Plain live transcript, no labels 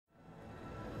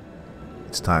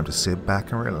it's time to sit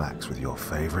back and relax with your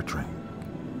favorite drink.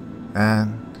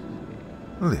 And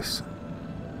listen.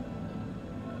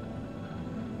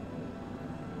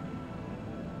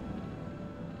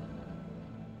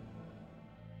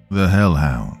 The Hell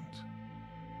Hound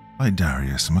by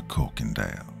Darius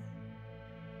McCorkindale.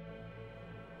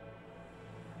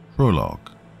 Prologue.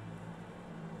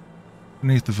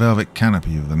 Beneath the velvet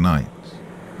canopy of the night,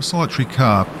 a solitary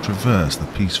car traversed the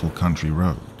peaceful country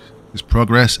road, his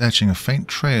progress etching a faint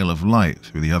trail of light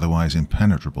through the otherwise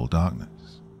impenetrable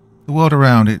darkness. The world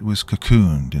around it was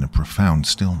cocooned in a profound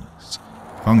stillness,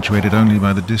 punctuated only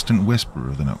by the distant whisper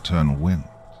of the nocturnal wind.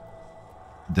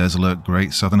 The desolate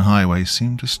great southern highway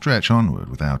seemed to stretch onward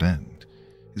without end,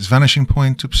 its vanishing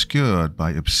point obscured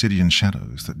by obsidian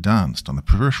shadows that danced on the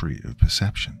periphery of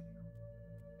perception.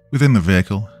 Within the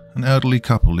vehicle, an elderly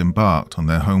couple embarked on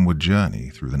their homeward journey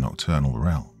through the nocturnal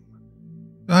realm.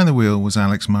 Behind the wheel was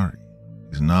Alex Murray,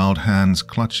 his gnarled hands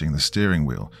clutching the steering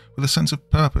wheel with a sense of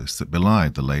purpose that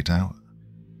belied the late hour.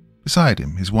 Beside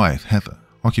him, his wife, Heather,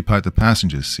 occupied the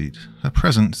passenger's seat, her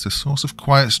presence a source of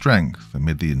quiet strength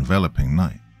amid the enveloping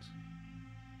night.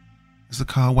 As the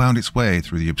car wound its way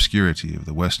through the obscurity of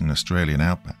the Western Australian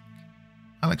outback,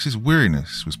 Alex's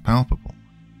weariness was palpable.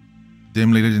 The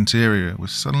dimly lit interior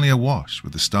was suddenly awash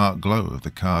with the stark glow of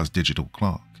the car's digital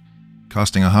clock,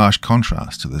 casting a harsh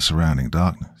contrast to the surrounding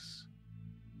darkness.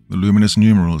 The luminous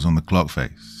numerals on the clock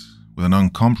face, with an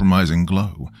uncompromising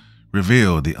glow,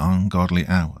 revealed the ungodly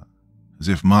hour, as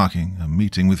if marking a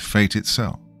meeting with fate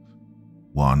itself.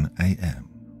 1 a.m.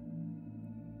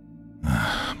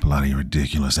 Bloody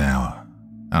ridiculous hour,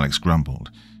 Alex grumbled,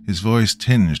 his voice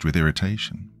tinged with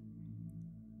irritation.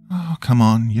 Oh, come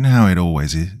on, you know how it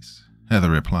always is, Heather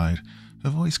replied, her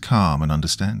voice calm and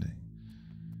understanding.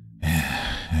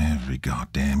 Every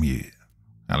goddamn year,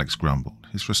 Alex grumbled,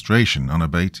 his frustration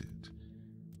unabated.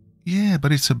 Yeah,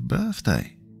 but it's a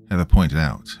birthday, Heather pointed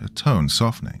out, her tone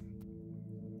softening.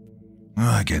 Oh,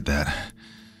 I get that.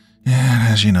 Yeah,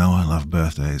 and as you know, I love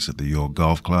birthdays at the York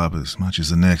Golf Club as much as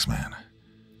the next man.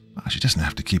 But she doesn't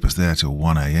have to keep us there till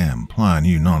 1 a.m. plying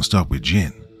you non-stop with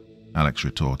gin, Alex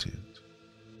retorted.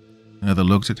 Heather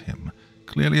looked at him,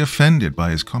 clearly offended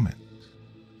by his comment.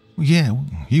 Well, yeah,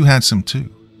 you had some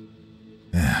too.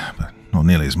 Yeah, but not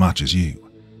nearly as much as you.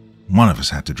 One of us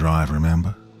had to drive,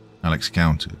 remember? Alex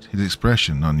countered, his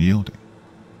expression unyielding.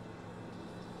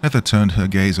 Heather turned her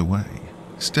gaze away,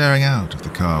 staring out of the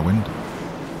car window.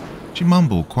 She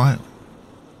mumbled quietly.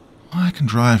 I can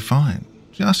drive fine,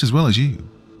 just as well as you.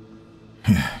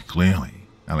 Yeah, clearly,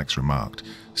 Alex remarked,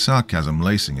 sarcasm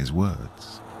lacing his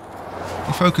words.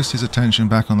 He focused his attention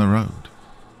back on the road,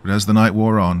 but as the night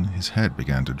wore on, his head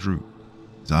began to droop,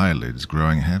 his eyelids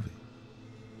growing heavy.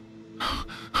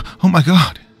 Oh my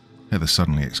God, Heather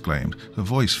suddenly exclaimed, her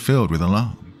voice filled with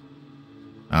alarm.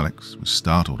 Alex was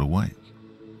startled awake.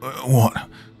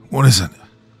 What is it?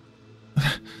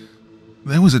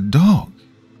 There was a dog,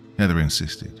 Heather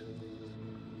insisted.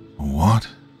 What?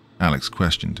 Alex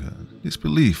questioned her,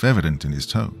 disbelief evident in his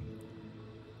tone.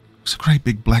 It was a great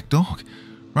big black dog,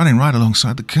 running right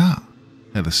alongside the car,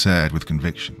 Heather said with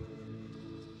conviction.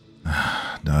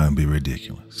 Don't be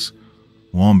ridiculous.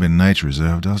 Wombin Nature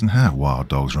Reserve doesn't have wild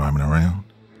dogs roaming around,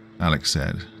 Alex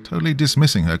said, totally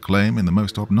dismissing her claim in the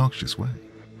most obnoxious way.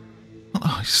 Well,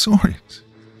 I saw it,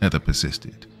 Heather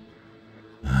persisted.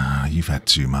 You've had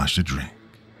too much to drink,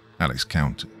 Alex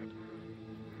countered.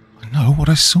 I know what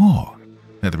I saw,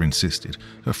 Heather insisted,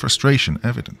 her frustration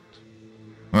evident.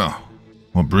 Well,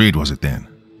 what breed was it then?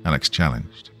 Alex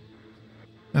challenged.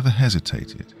 Heather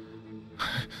hesitated.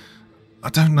 I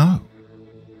don't know.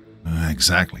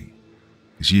 Exactly,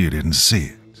 because you didn't see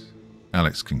it,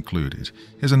 Alex concluded,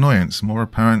 his annoyance more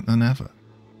apparent than ever.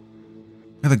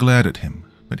 Heather glared at him,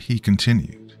 but he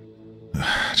continued.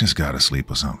 Just go to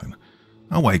sleep or something.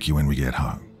 I'll wake you when we get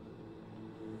home.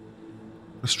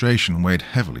 Frustration weighed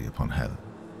heavily upon Heather,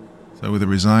 so with a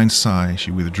resigned sigh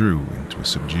she withdrew into a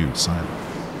subdued silence.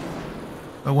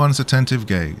 Her once attentive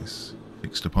gaze,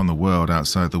 fixed upon the world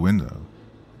outside the window,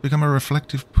 had become a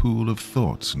reflective pool of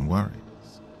thoughts and worries.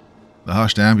 The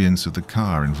hushed ambience of the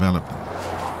car enveloped them,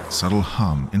 a subtle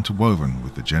hum interwoven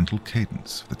with the gentle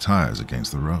cadence of the tires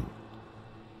against the road.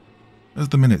 As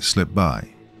the minutes slipped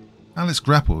by, Alex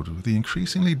grappled with the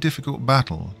increasingly difficult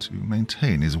battle to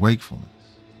maintain his wakefulness.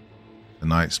 The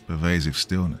night's pervasive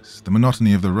stillness, the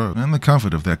monotony of the road, and the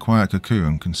comfort of their quiet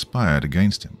cocoon conspired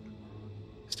against him.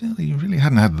 Still, he really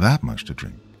hadn't had that much to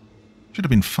drink. Should have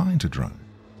been fine to drive.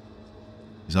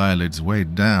 His eyelids,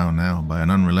 weighed down now by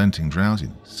an unrelenting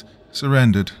drowsiness,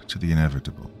 surrendered to the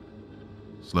inevitable.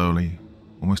 Slowly,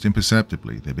 almost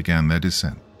imperceptibly, they began their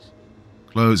descent,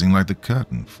 closing like the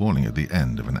curtain falling at the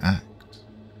end of an act.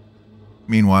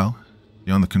 Meanwhile,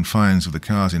 beyond the confines of the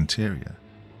car's interior,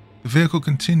 the vehicle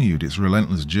continued its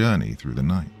relentless journey through the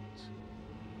night.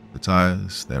 The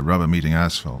tires, their rubber meeting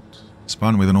asphalt,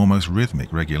 spun with an almost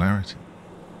rhythmic regularity.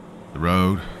 The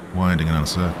road, winding and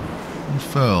uncertain,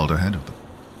 unfurled ahead of them.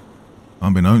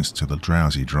 Unbeknownst to the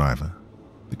drowsy driver,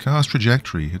 the car's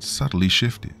trajectory had subtly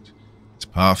shifted, its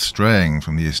path straying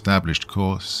from the established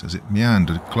course as it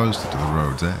meandered closer to the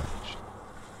road's edge.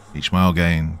 Each mile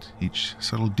gained, each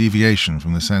subtle deviation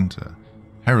from the center,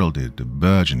 heralded a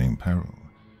burgeoning peril,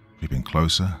 creeping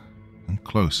closer and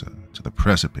closer to the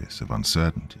precipice of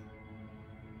uncertainty.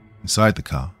 Inside the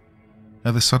car,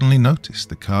 Heather suddenly noticed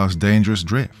the car's dangerous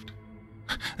drift.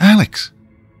 "Alex!"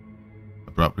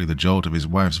 Abruptly, the jolt of his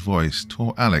wife's voice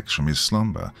tore Alex from his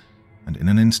slumber, and in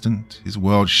an instant his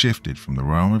world shifted from the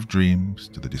realm of dreams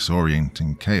to the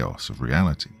disorienting chaos of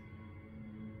reality.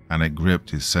 Panic gripped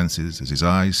his senses as his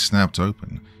eyes snapped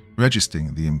open,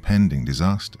 registering the impending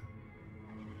disaster.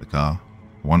 The car,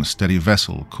 a once steady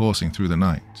vessel coursing through the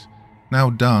night, now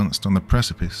danced on the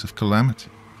precipice of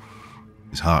calamity.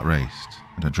 His heart raced,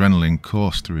 and adrenaline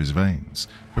coursed through his veins,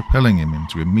 propelling him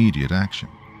into immediate action.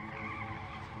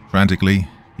 Frantically,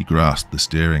 he grasped the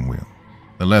steering wheel,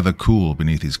 the leather cool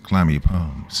beneath his clammy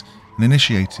palms, and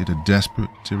initiated a desperate,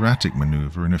 erratic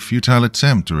maneuver in a futile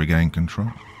attempt to regain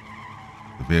control.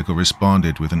 The vehicle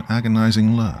responded with an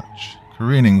agonizing lurch,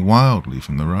 careening wildly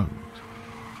from the road.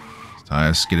 His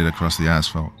tires skidded across the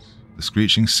asphalt, the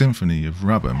screeching symphony of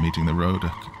rubber meeting the road a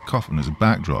cacophonous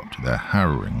backdrop to their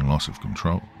harrowing loss of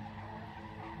control.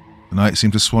 The night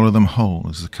seemed to swallow them whole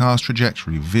as the car's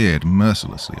trajectory veered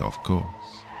mercilessly off course.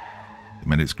 It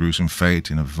met its gruesome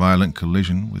fate in a violent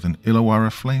collision with an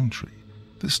Illawarra flame tree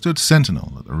that stood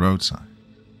sentinel at the roadside.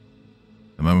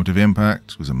 The moment of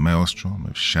impact was a maelstrom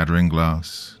of shattering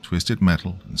glass, twisted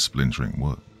metal, and splintering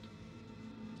wood.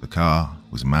 The car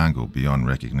was mangled beyond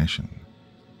recognition,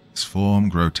 its form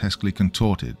grotesquely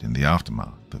contorted in the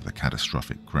aftermath of the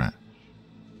catastrophic crash.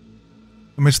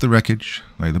 Amidst the wreckage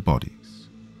lay the bodies.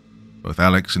 Both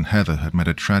Alex and Heather had met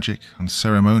a tragic,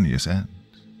 unceremonious end.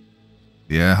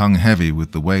 The air hung heavy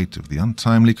with the weight of the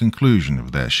untimely conclusion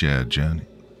of their shared journey.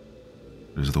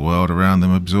 But as the world around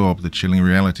them absorbed the chilling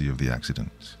reality of the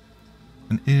accident,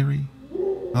 an eerie,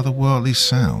 otherworldly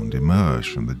sound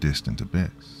emerged from the distant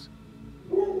abyss.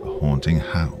 A haunting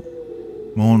howl,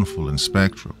 mournful and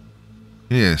spectral,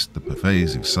 pierced the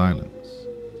pervasive silence.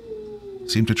 It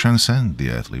seemed to transcend the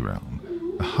earthly realm,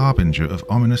 a harbinger of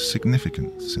ominous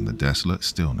significance in the desolate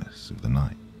stillness of the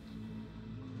night.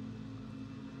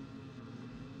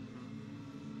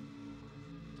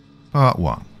 Part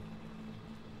 1.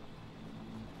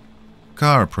 The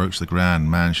car approached the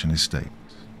grand mansion estate,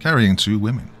 carrying 2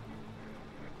 women.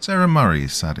 Sarah Murray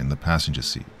sat in the passenger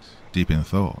seat, deep in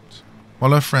thought,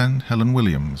 while her friend Helen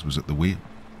Williams was at the wheel.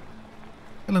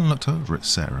 Helen looked over at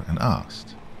Sarah and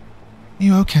asked, "Are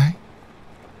you okay?"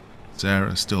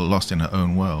 Sarah, still lost in her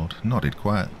own world, nodded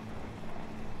quietly.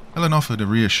 Helen offered a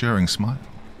reassuring smile.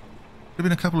 It had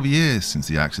been a couple of years since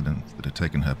the accident that had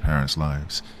taken her parents'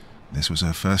 lives. This was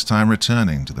her first time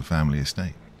returning to the family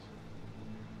estate.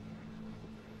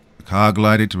 The car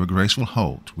glided to a graceful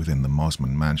halt within the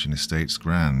Mosman Mansion estate's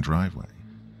grand driveway,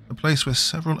 a place where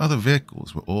several other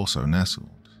vehicles were also nestled,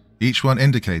 each one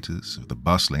indicators of the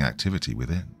bustling activity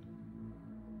within.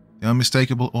 The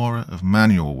unmistakable aura of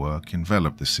manual work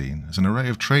enveloped the scene as an array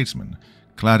of tradesmen,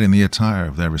 clad in the attire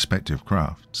of their respective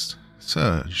crafts,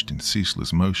 surged in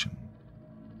ceaseless motion.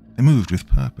 They moved with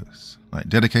purpose, like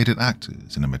dedicated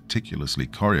actors in a meticulously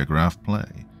choreographed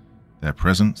play, their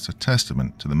presence a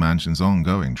testament to the mansion's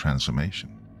ongoing transformation.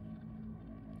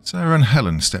 Sarah and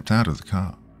Helen stepped out of the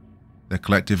car, their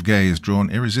collective gaze drawn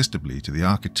irresistibly to the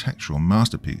architectural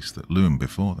masterpiece that loomed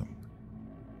before them.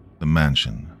 The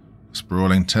mansion, a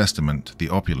sprawling testament to the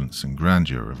opulence and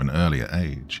grandeur of an earlier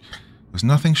age, was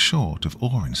nothing short of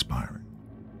awe-inspiring.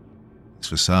 Its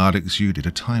facade exuded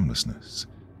a timelessness,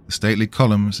 the stately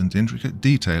columns and intricate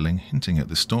detailing hinting at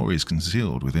the stories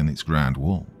concealed within its grand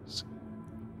walls.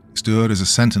 It stood as a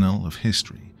sentinel of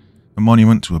history, a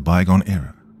monument to a bygone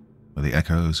era, where the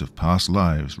echoes of past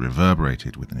lives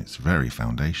reverberated within its very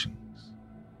foundations.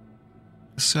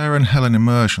 As Sarah and Helen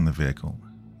emerged from the vehicle,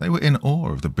 they were in awe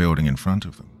of the building in front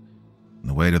of them, and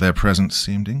the weight of their presence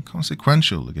seemed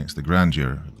inconsequential against the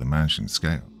grandeur of the mansion's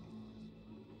scale.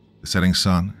 The setting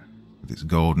sun, with its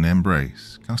golden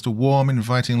embrace, cast a warm,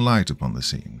 inviting light upon the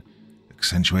scene,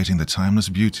 accentuating the timeless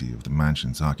beauty of the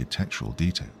mansion's architectural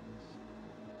details.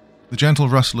 The gentle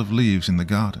rustle of leaves in the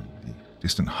garden, the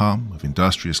distant hum of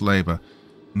industrious labor,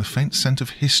 and the faint scent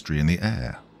of history in the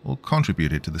air all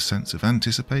contributed to the sense of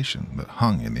anticipation that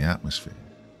hung in the atmosphere.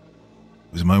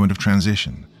 It was a moment of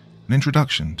transition, an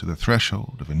introduction to the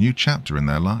threshold of a new chapter in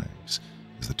their lives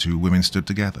as the two women stood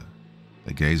together,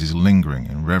 their gazes lingering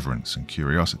in reverence and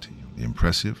curiosity on the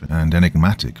impressive and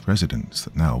enigmatic residence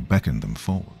that now beckoned them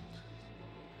forward.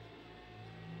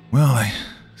 "Well, they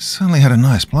certainly had a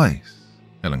nice place,"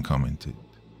 Helen commented.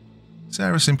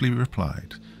 Sarah simply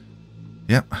replied,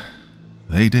 "Yep,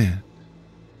 they did."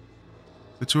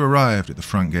 The two arrived at the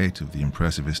front gate of the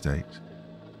impressive estate,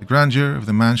 the grandeur of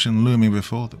the mansion looming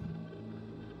before them.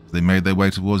 As they made their way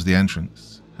towards the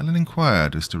entrance, Helen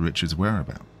inquired as to Richard's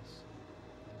whereabouts.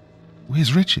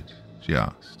 "Where's Richard?" she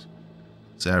asked.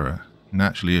 Sarah,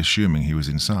 naturally assuming he was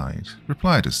inside,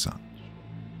 replied as such.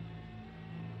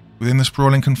 Within the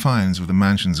sprawling confines of the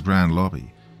mansion's grand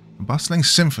lobby, a bustling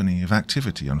symphony of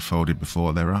activity unfolded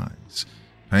before their eyes,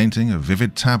 painting a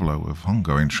vivid tableau of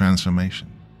ongoing transformation.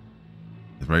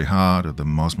 The very heart of the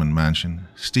Mosman mansion,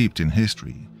 steeped in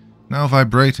history, now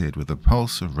vibrated with the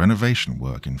pulse of renovation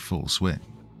work in full swing.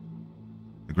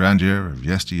 The grandeur of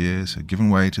yesteryears had given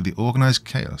way to the organized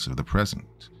chaos of the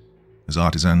present, as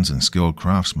artisans and skilled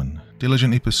craftsmen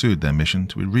diligently pursued their mission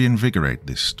to reinvigorate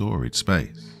this storied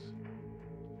space.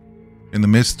 In the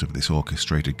midst of this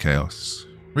orchestrated chaos,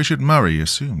 Richard Murray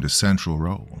assumed a central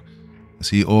role as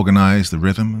he organized the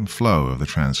rhythm and flow of the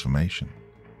transformation.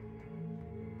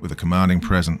 With a commanding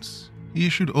presence, he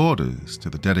issued orders to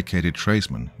the dedicated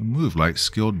tradesmen who moved like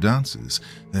skilled dancers,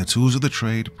 their tools of the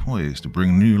trade poised to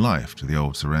bring new life to the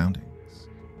old surroundings.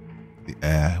 The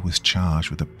air was charged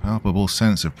with a palpable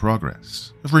sense of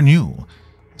progress, of renewal,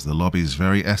 as the lobby's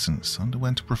very essence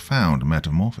underwent a profound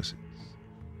metamorphosis.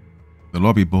 The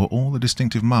lobby bore all the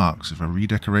distinctive marks of a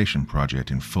redecoration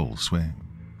project in full swing.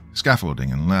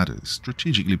 Scaffolding and ladders,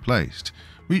 strategically placed,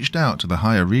 reached out to the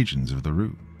higher regions of the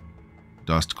room.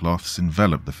 Dust cloths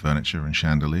enveloped the furniture and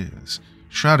chandeliers,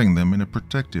 shrouding them in a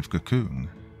protective cocoon,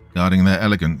 guarding their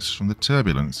elegance from the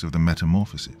turbulence of the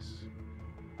metamorphosis.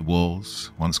 The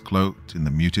walls, once cloaked in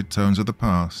the muted tones of the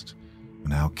past, were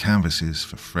now canvases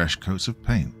for fresh coats of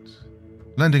paint,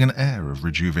 lending an air of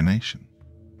rejuvenation.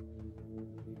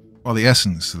 While the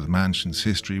essence of the mansion's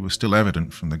history was still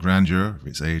evident from the grandeur of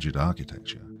its aged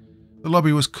architecture, the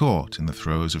lobby was caught in the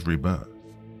throes of rebirth.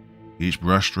 Each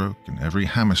brushstroke and every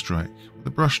hammerstrike were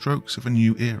the brushstrokes of a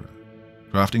new era,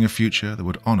 crafting a future that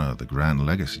would honor the grand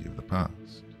legacy of the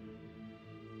past.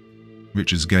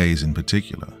 Richard's gaze in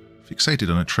particular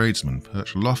fixated on a tradesman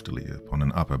perched loftily upon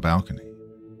an upper balcony.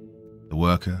 The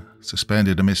worker,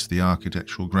 suspended amidst the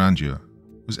architectural grandeur,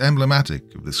 was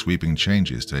emblematic of the sweeping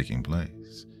changes taking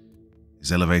place.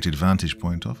 His elevated vantage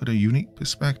point offered a unique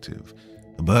perspective,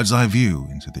 a bird's-eye view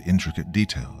into the intricate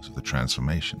details of the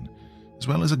transformation, as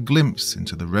well as a glimpse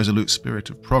into the resolute spirit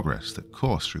of progress that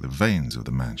coursed through the veins of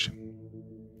the mansion.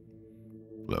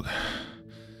 "Look,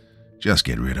 just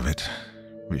get rid of it,"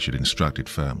 Richard instructed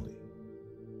firmly.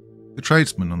 The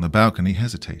tradesman on the balcony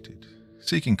hesitated,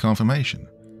 seeking confirmation.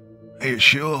 "Are you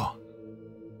sure?"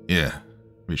 "Yeah,"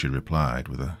 Richard replied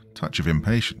with a touch of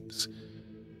impatience.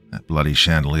 "That bloody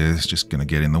chandelier's just going to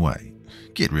get in the way.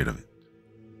 Get rid of it."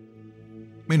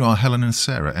 Meanwhile, Helen and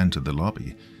Sarah entered the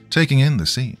lobby, taking in the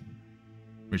scene.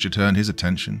 Richard turned his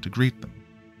attention to greet them.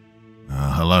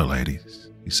 "Hello, ladies,"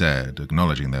 he said,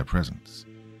 acknowledging their presence.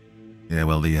 "Yeah,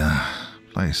 well, the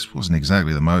place wasn't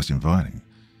exactly the most inviting.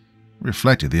 It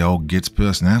reflected the old git's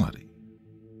personality."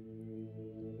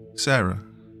 Sarah,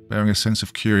 bearing a sense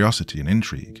of curiosity and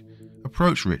intrigue,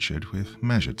 approached Richard with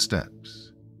measured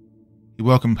steps. He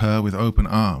welcomed her with open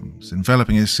arms,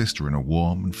 enveloping his sister in a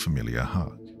warm and familiar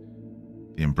hug.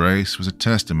 The embrace was a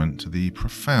testament to the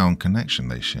profound connection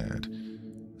they shared,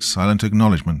 a silent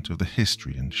acknowledgement of the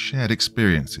history and shared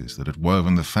experiences that had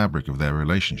woven the fabric of their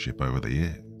relationship over the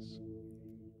years.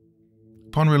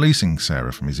 Upon releasing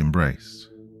Sarah from his embrace,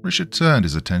 Richard turned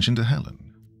his attention to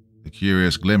Helen, the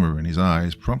curious glimmer in his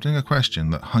eyes prompting a question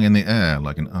that hung in the air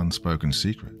like an unspoken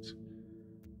secret.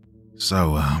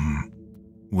 "So,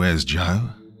 where's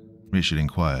Joe?" Richard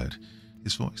inquired,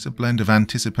 his voice a blend of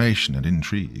anticipation and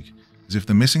intrigue, as if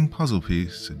the missing puzzle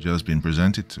piece had just been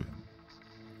presented to him.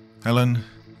 Helen,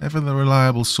 ever the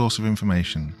reliable source of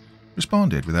information,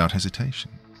 responded without hesitation.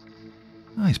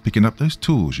 "He's picking up those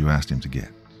tools you asked him to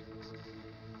get."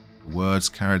 The words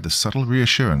carried the subtle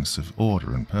reassurance of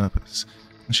order and purpose,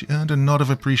 and she earned a nod of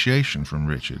appreciation from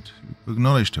Richard, who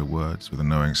acknowledged her words with a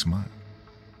knowing smile.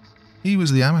 He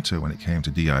was the amateur when it came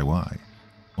to DIY,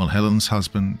 while Helen's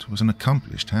husband was an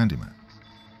accomplished handyman.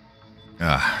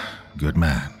 Good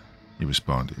man," he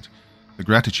responded, the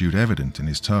gratitude evident in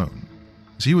his tone,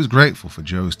 as he was grateful for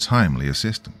Joe's timely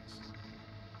assistance.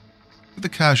 With a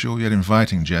casual yet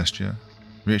inviting gesture,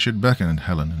 Richard beckoned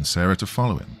Helen and Sarah to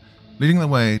follow him, leading the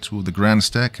way toward the grand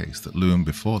staircase that loomed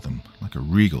before them like a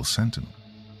regal sentinel.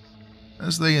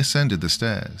 As they ascended the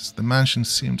stairs, the mansion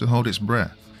seemed to hold its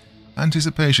breath,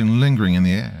 anticipation lingering in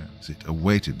the air as it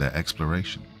awaited their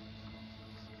exploration.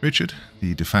 Richard,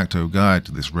 the de facto guide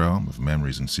to this realm of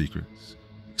memories and secrets,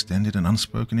 extended an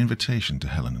unspoken invitation to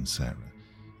Helen and Sarah,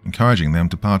 encouraging them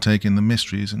to partake in the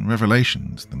mysteries and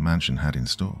revelations the mansion had in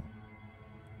store.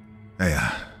 "Hey,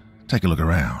 take a look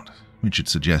around," Richard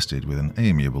suggested with an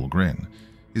amiable grin,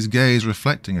 his gaze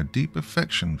reflecting a deep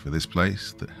affection for this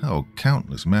place that held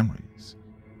countless memories.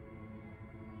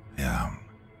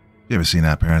 You ever seen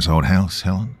our parents' old house,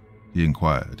 Helen?" he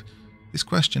inquired, his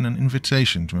question an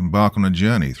invitation to embark on a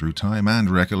journey through time and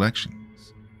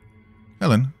recollections.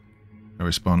 Helen, her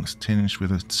response tinged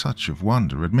with a touch of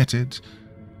wonder, admitted,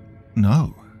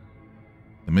 "No."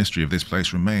 The mystery of this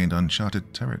place remained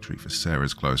uncharted territory for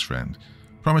Sarah's close friend,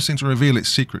 promising to reveal its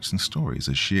secrets and stories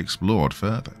as she explored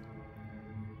further.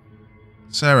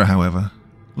 Sarah, however,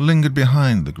 lingered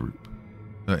behind the group,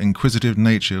 her inquisitive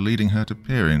nature leading her to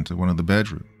peer into one of the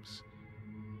bedrooms.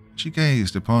 As she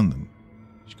gazed upon them,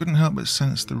 she couldn't help but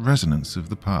sense the resonance of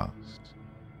the past,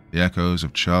 the echoes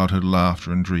of childhood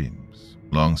laughter and dreams,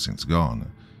 long since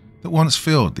gone, that once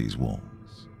filled these walls.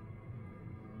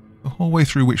 The hallway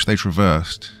through which they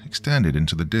traversed extended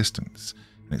into the distance,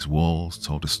 and its walls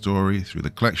told a story through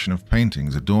the collection of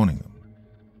paintings adorning them.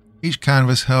 Each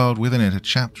canvas held within it a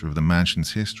chapter of the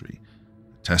mansion's history,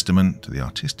 a testament to the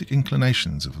artistic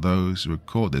inclinations of those who had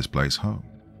called this place home.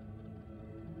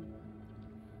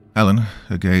 Helen,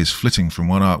 her gaze flitting from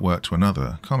one artwork to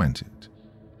another, commented,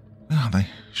 "They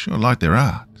sure like their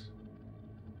art."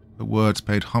 Her words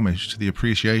paid homage to the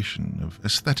appreciation of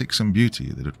aesthetics and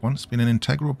beauty that had once been an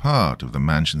integral part of the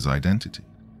mansion's identity.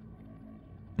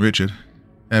 Richard,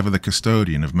 ever the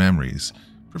custodian of memories,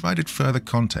 provided further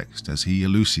context as he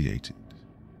elucidated.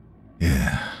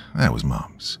 "Yeah, that was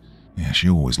Mum's. Yeah, she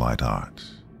always liked art."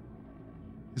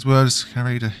 His words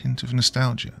carried a hint of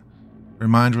nostalgia, a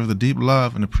reminder of the deep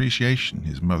love and appreciation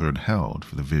his mother had held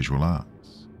for the visual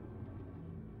arts.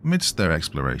 Amidst their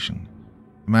exploration,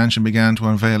 the mansion began to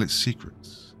unveil its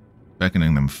secrets,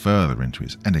 beckoning them further into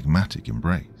its enigmatic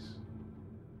embrace.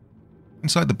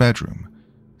 Inside the bedroom,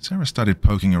 Sarah started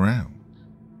poking around.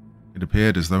 It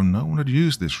appeared as though no one had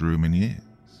used this room in years.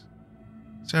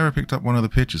 Sarah picked up one of the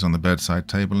pictures on the bedside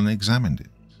table and examined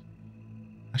it.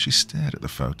 As she stared at the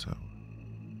photo,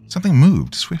 something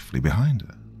moved swiftly behind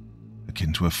her,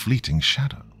 akin to a fleeting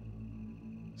shadow.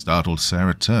 Startled,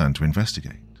 Sarah turned to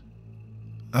investigate.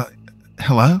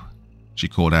 Hello?" she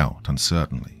called out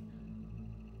uncertainly.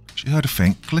 She heard a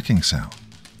faint clicking sound,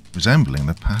 resembling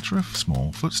the patter of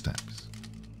small footsteps.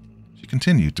 She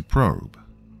continued to probe.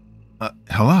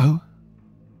 Hello?"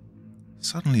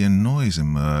 Suddenly a noise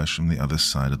emerged from the other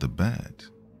side of the bed,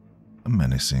 a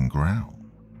menacing growl,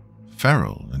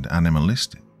 feral and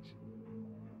animalistic.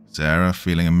 Sarah,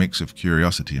 feeling a mix of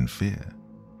curiosity and fear,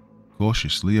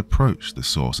 cautiously approached the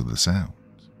source of the sound.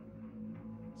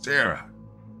 "Sarah!"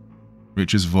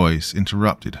 Richard's voice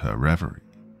interrupted her reverie.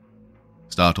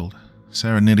 Startled,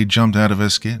 Sarah nearly jumped out of her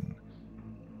skin.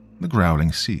 The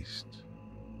growling ceased.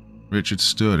 Richard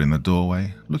stood in the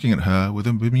doorway, looking at her with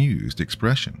a bemused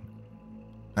expression.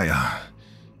 "Hey,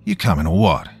 you coming or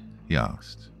what?" he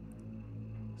asked.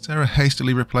 Sarah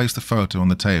hastily replaced the photo on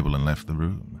the table and left the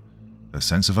room, her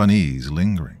sense of unease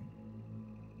lingering.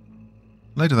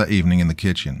 Later that evening in the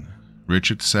kitchen,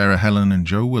 Richard, Sarah, Helen, and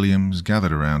Joe Williams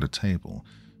gathered around a table,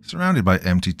 surrounded by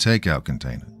empty takeout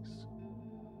containers.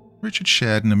 Richard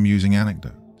shared an amusing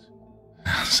anecdote.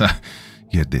 "So,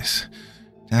 get this.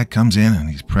 Dad comes in and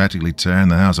he's practically tearing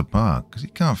the house apart because he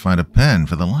can't find a pen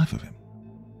for the life of him."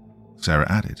 Sarah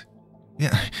added,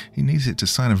 "Yeah, he needs it to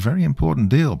sign a very important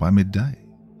deal by midday."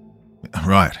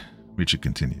 "Right," Richard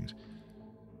continued.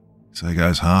 "So he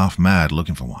goes half mad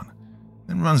looking for one,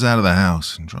 then runs out of the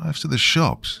house and drives to the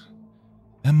shops.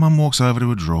 Then Mum walks over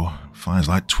to a drawer and finds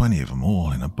like 20 of them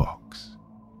all in a box."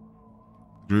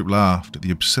 The group laughed at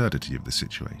the absurdity of the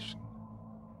situation.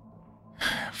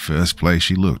 "First place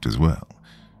she looked as well,"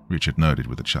 Richard noted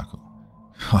with a chuckle.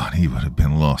 "Oh, he would have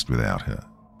been lost without her."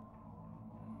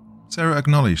 Sarah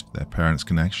acknowledged their parents'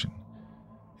 connection.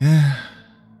 "Yeah,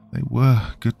 they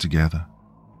were good together."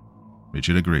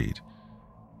 Richard agreed.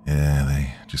 "Yeah,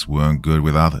 they just weren't good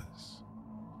with others."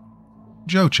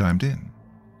 Joe chimed in.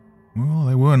 "Well,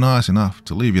 they were nice enough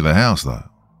to leave you the house, though."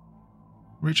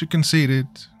 Richard conceded.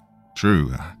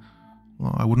 "True.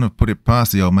 Well, I wouldn't have put it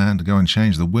past the old man to go and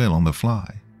change the will on the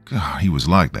fly. God, he was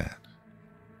like that."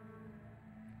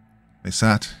 They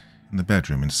sat in the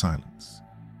bedroom in silence.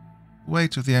 The the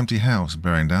weight of the empty house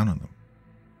bearing down on them.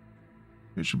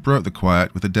 Richard broke the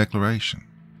quiet with a declaration.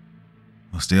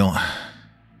 "Well, still,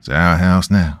 it's our house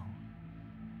now."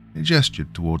 He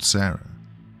gestured towards Sarah,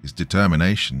 his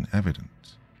determination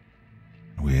evident.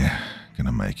 "We're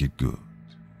gonna make it good."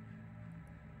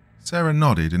 Sarah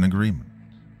nodded in agreement.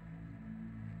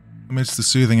 Amidst the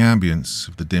soothing ambience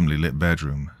of the dimly lit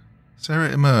bedroom, Sarah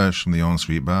emerged from the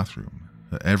ensuite bathroom,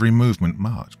 her every movement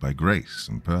marked by grace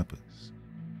and purpose.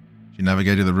 She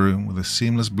navigated the room with a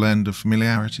seamless blend of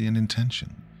familiarity and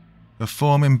intention, her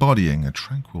form embodying a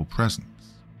tranquil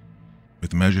presence.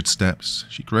 With measured steps,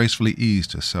 she gracefully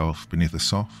eased herself beneath the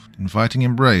soft, inviting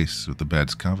embrace of the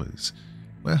bed's covers,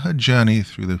 where her journey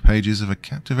through the pages of a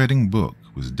captivating book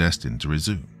was destined to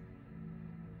resume.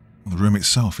 The room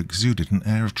itself exuded an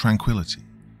air of tranquility,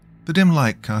 the dim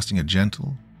light casting a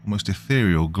gentle, almost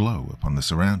ethereal glow upon the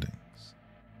surroundings.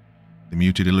 The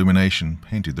muted illumination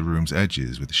painted the room's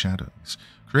edges with shadows,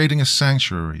 creating a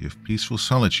sanctuary of peaceful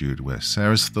solitude where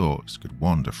Sarah's thoughts could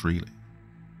wander freely.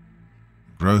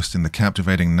 Engrossed in the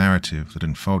captivating narrative that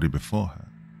unfolded before her,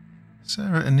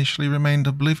 Sarah initially remained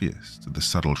oblivious to the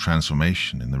subtle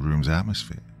transformation in the room's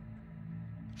atmosphere.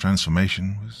 The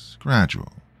transformation was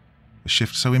gradual, a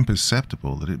shift so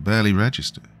imperceptible that it barely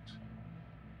registered.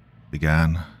 It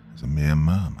began as a mere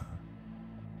murmur,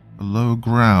 a low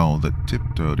growl that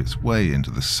tiptoed its way into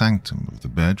the sanctum of the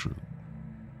bedroom.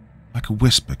 Like a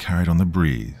whisper carried on the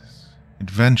breeze,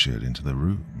 it ventured into the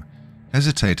room,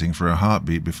 hesitating for a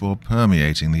heartbeat before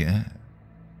permeating the air.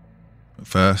 At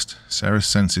first, Sarah's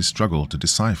senses struggled to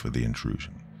decipher the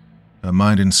intrusion, her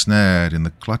mind ensnared in the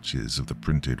clutches of the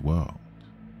printed world.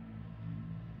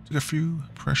 It took a few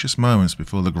precious moments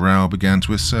before the growl began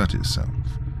to assert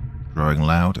itself, growing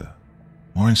louder,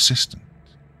 more insistent,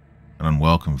 an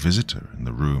unwelcome visitor in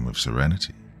the room of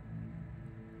serenity.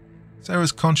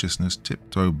 Sarah's consciousness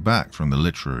tiptoed back from the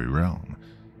literary realm,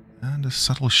 and a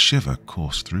subtle shiver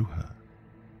coursed through her,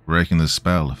 breaking the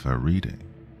spell of her reading.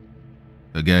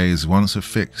 Her gaze, once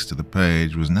affixed to the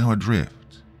page, was now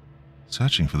adrift,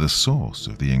 searching for the source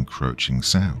of the encroaching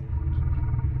sound.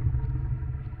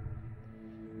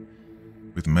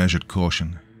 With measured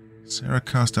caution, Sarah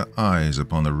cast her eyes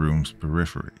upon the room's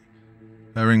periphery,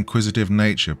 her inquisitive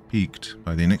nature piqued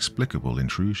by the inexplicable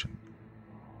intrusion.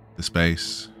 The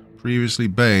space, previously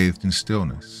bathed in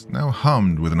stillness, now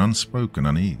hummed with an unspoken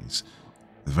unease,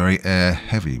 the very air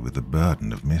heavy with the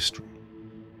burden of mystery.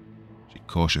 She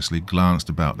cautiously glanced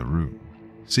about the room,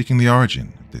 seeking the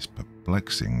origin of this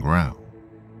perplexing growl.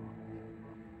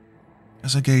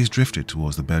 As her gaze drifted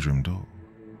towards the bedroom door,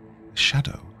 a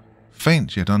shadow,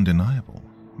 faint yet undeniable,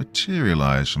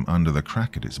 materialized from under the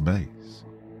crack at its base.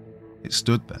 It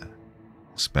stood there,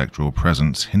 a spectral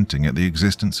presence hinting at the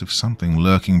existence of something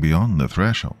lurking beyond the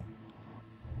threshold.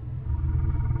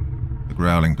 The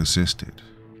growling persisted,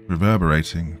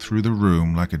 reverberating through the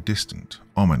room like a distant,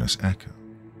 ominous echo.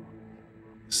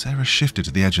 Sarah shifted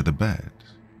to the edge of the bed,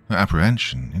 her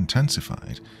apprehension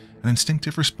intensified, an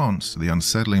instinctive response to the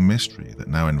unsettling mystery that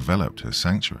now enveloped her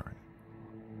sanctuary.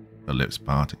 Her lips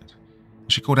parted,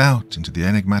 and she called out into the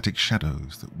enigmatic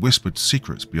shadows that whispered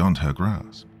secrets beyond her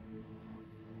grasp.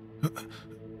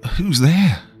 "Who's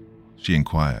there?" she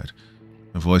inquired,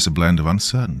 her voice a blend of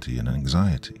uncertainty and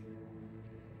anxiety.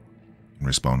 In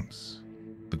response,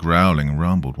 the growling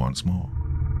rumbled once more,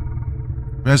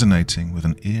 resonating with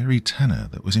an eerie tenor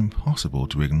that was impossible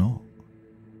to ignore.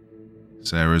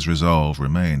 Sarah's resolve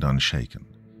remained unshaken,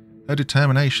 her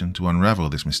determination to unravel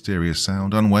this mysterious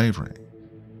sound unwavering.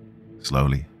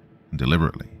 Slowly and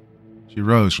deliberately, she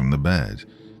rose from the bed,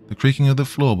 the creaking of the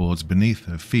floorboards beneath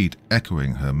her feet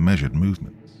echoing her measured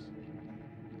movements.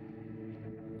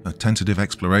 Her tentative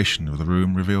exploration of the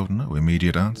room revealed no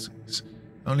immediate answers,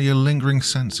 only a lingering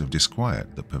sense of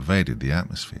disquiet that pervaded the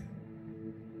atmosphere.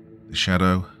 The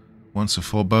shadow, once a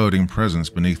foreboding presence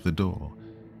beneath the door,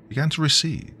 began to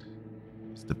recede,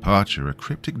 its departure a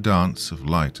cryptic dance of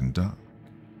light and dark.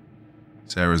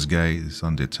 Sarah's gaze,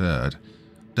 undeterred,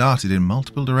 darted in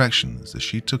multiple directions as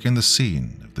she took in the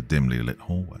scene of the dimly lit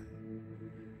hallway.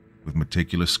 With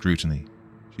meticulous scrutiny,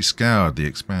 she scoured the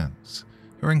expanse,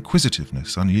 her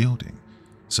inquisitiveness unyielding,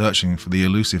 searching for the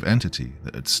elusive entity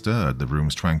that had stirred the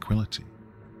room's tranquility.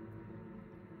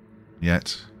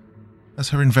 Yet, as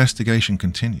her investigation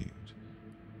continued,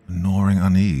 a gnawing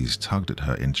unease tugged at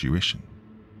her intuition.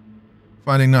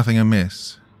 Finding nothing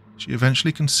amiss, she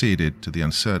eventually conceded to the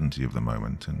uncertainty of the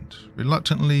moment and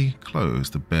reluctantly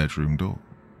closed the bedroom door.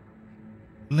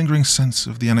 A lingering sense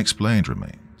of the unexplained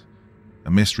remained,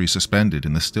 a mystery suspended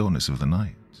in the stillness of the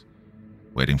night,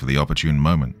 waiting for the opportune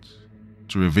moment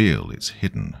to reveal its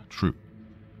hidden truth.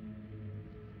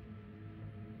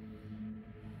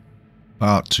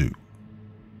 Part 2.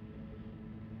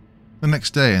 The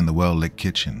next day in the well-lit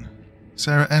kitchen,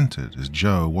 Sarah entered as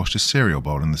Joe washed a cereal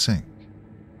bowl in the sink.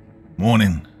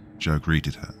 "Morning," Joe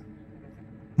greeted her.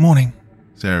 "Morning,"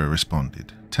 Sarah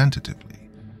responded, tentatively.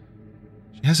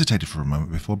 She hesitated for a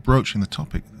moment before broaching the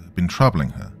topic that had been troubling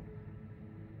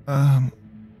her.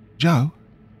 Joe?"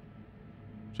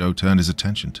 Joe turned his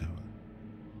attention to her.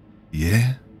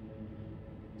 "Yeah?"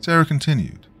 Sarah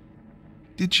continued.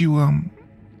 "Did you,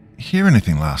 hear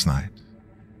anything last night?"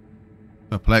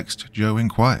 Perplexed, Joe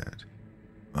inquired.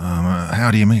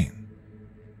 How do you mean?"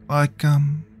 "Like,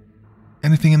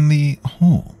 anything in the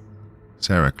hall?"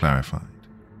 Sarah clarified.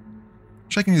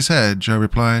 Shaking his head, Joe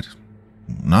replied,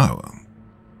 "No.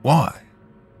 Why?"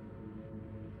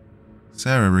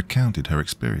 Sarah recounted her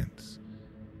experience.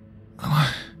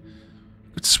 "I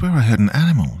could swear I heard an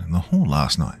animal in the hall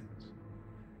last night."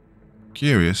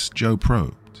 Curious, Joe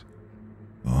probed.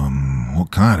 What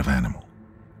kind of animal?"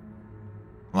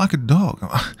 "Like a dog.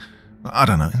 I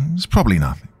don't know. It's probably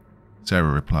nothing,"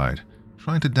 Sarah replied,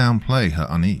 trying to downplay her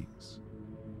unease.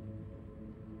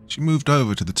 She moved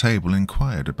over to the table and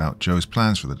inquired about Joe's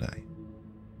plans for the day.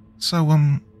 "So,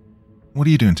 what are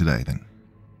you doing today, then?"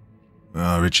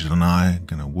 "Richard and I are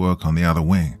going to work on the other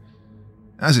wing.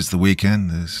 As it's the weekend,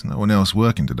 there's no one else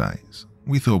working today, so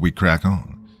we thought we'd crack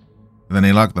on. With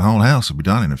any luck, the whole house will be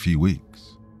done in a few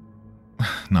weeks."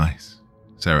 "Nice,"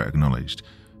 Sarah acknowledged,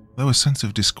 though a sense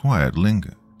of disquiet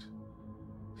lingered.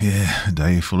 "Yeah, a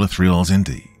day full of thrills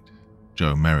indeed,"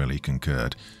 Joe merrily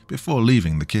concurred, before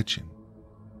leaving the kitchen.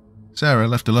 Sarah,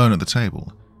 left alone at the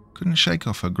table, couldn't shake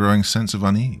off her growing sense of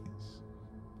unease.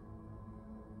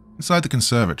 Inside the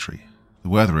conservatory, the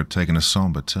weather had taken a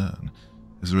somber turn,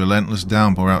 as the relentless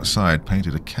downpour outside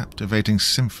painted a captivating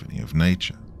symphony of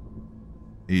nature.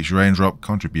 Each raindrop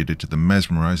contributed to the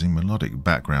mesmerizing melodic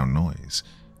background noise,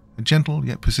 a gentle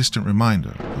yet persistent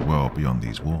reminder of the world beyond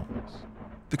these walls.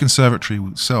 The conservatory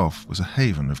itself was a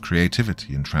haven of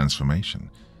creativity and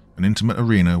transformation, an intimate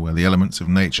arena where the elements of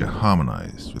nature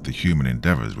harmonized with the human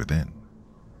endeavors within.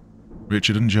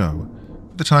 Richard and Joe,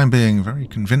 for the time being very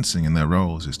convincing in their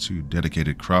roles as two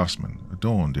dedicated craftsmen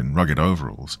adorned in rugged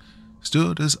overalls,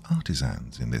 stood as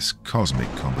artisans in this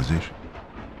cosmic composition.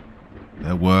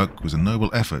 Their work was a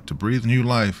noble effort to breathe new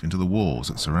life into the walls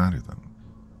that surrounded them.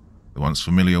 The once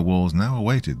familiar walls now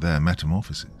awaited their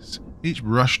metamorphosis, each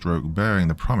brushstroke bearing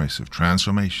the promise of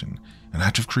transformation, an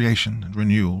act of creation and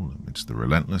renewal amidst the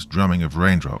relentless drumming of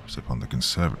raindrops upon the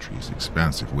conservatory's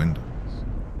expansive windows.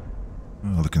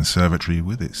 The conservatory,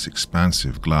 with its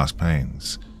expansive glass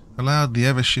panes, allowed the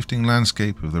ever-shifting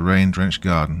landscape of the rain-drenched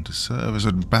garden to serve as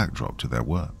a backdrop to their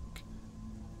work.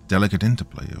 The delicate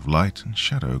interplay of light and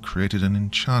shadow created an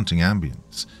enchanting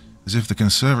ambience, as if the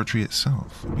conservatory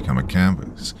itself had become a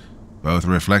canvas, both a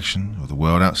reflection of the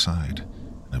world outside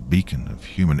and a beacon of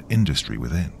human industry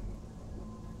within.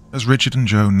 As Richard and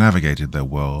Joe navigated their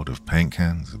world of paint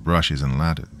cans, brushes, and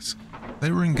ladders,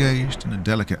 they were engaged in a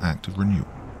delicate act of renewal.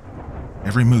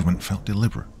 Every movement felt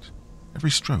deliberate, every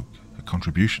stroke a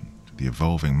contribution to the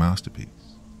evolving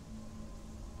masterpiece.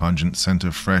 A pungent scent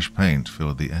of fresh paint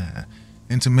filled the air,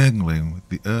 intermingling with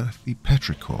the earthy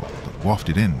petrichor that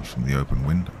wafted in from the open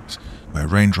windows, where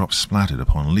raindrops splattered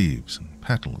upon leaves and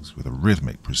petals with a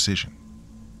rhythmic precision.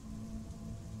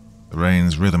 The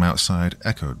rain's rhythm outside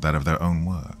echoed that of their own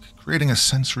work, creating a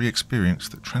sensory experience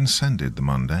that transcended the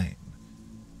mundane.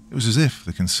 It was as if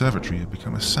the conservatory had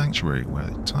become a sanctuary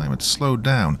where time had slowed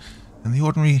down and the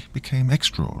ordinary became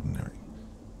extraordinary.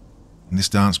 In this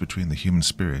dance between the human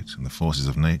spirit and the forces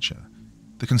of nature,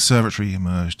 the conservatory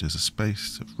emerged as a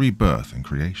space of rebirth and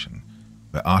creation,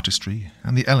 where artistry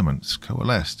and the elements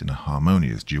coalesced in a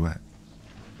harmonious duet.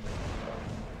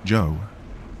 Joe,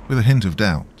 with a hint of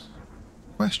doubt,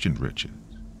 questioned Richard.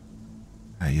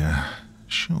 "Hey,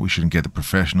 sure we shouldn't get the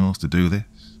professionals to do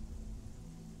this?"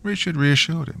 Richard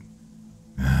reassured him.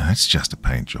 "It's just a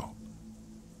paint job."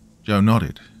 Joe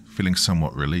nodded, feeling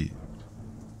somewhat relieved.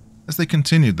 As they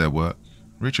continued their work,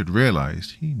 Richard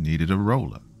realized he needed a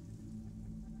roller.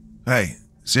 "Hey,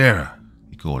 Sarah,"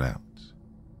 he called out.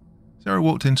 Sarah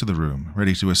walked into the room,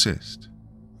 ready to assist.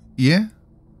 "Yeah?"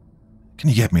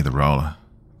 "Can you get me the roller?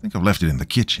 I think I've left it in the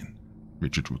kitchen,"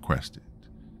 Richard requested.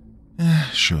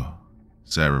 Sure,"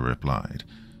 Sarah replied,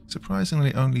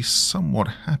 surprisingly only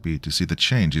somewhat happy to see the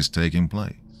changes taking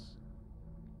place.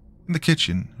 In the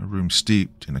kitchen, a room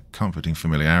steeped in a comforting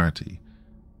familiarity,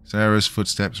 Sarah's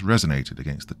footsteps resonated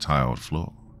against the tiled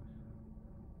floor.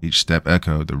 Each step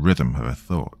echoed the rhythm of her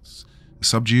thoughts, a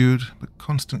subdued but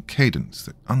constant cadence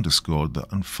that underscored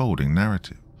the unfolding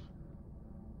narrative.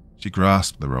 She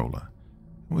grasped the roller,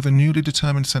 and with a newly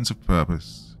determined sense of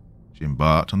purpose, she she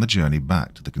embarked on the journey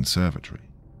back to the conservatory.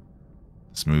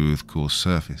 The smooth, cool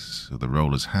surface of the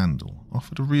roller's handle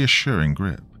offered a reassuring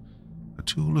grip, a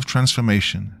tool of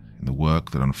transformation in the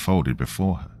work that unfolded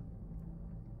before her.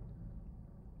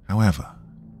 However,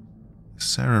 as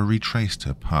Sarah retraced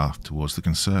her path towards the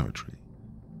conservatory,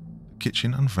 the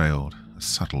kitchen unveiled a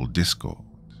subtle discord.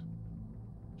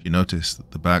 She noticed that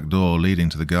the back door leading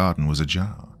to the garden was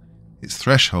ajar, its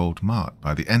threshold marked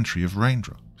by the entry of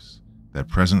raindrops, their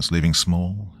presence leaving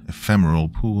small, ephemeral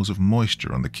pools of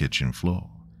moisture on the kitchen floor.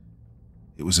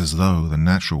 It was as though the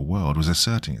natural world was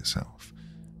asserting itself,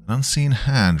 an unseen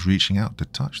hand reaching out to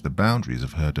touch the boundaries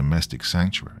of her domestic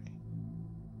sanctuary.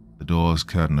 The door's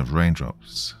curtain of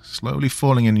raindrops, slowly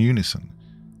falling in unison,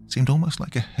 seemed almost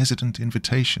like a hesitant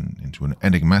invitation into an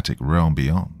enigmatic realm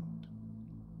beyond.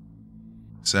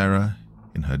 Sarah,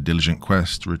 in her diligent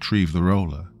quest to retrieve the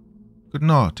roller, could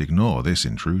not ignore this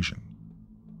intrusion.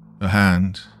 Her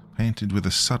hand, painted with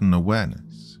a sudden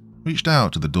awareness, reached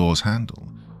out to the door's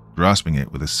handle, grasping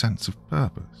it with a sense of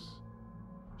purpose.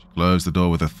 She closed the door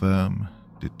with a firm,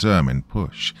 determined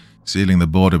push, sealing the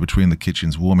border between the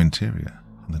kitchen's warm interior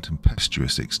and the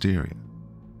tempestuous exterior.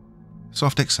 A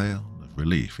soft exhale of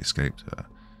relief escaped her,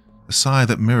 a sigh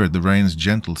that mirrored the rain's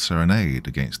gentle serenade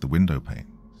against the window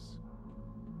panes.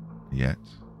 Yet,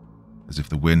 as if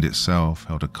the wind itself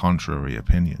held a contrary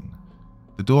opinion,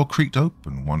 the door creaked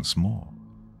open once more,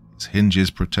 its hinges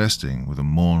protesting with a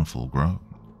mournful groan.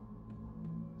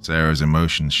 Sarah's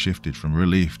emotions shifted from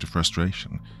relief to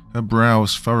frustration, her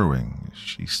brows furrowing as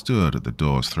she stood at the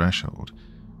door's threshold,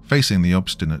 facing the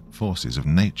obstinate forces of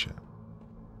nature.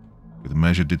 With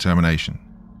measured determination,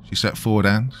 she stepped forward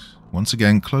and, once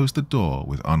again, closed the door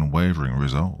with unwavering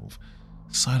resolve,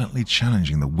 silently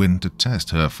challenging the wind to test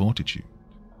her fortitude.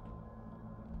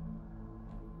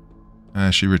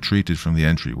 As she retreated from the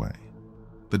entryway,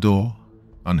 the door,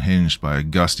 unhinged by a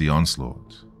gusty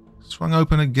onslaught, swung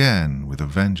open again with a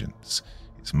vengeance,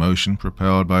 its motion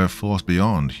propelled by a force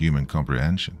beyond human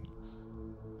comprehension.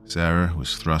 Sarah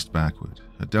was thrust backward,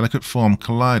 her delicate form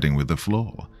colliding with the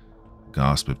floor, a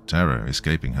gasp of terror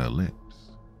escaping her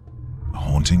lips. A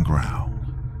haunting growl,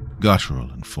 guttural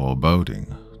and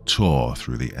foreboding, tore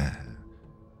through the air.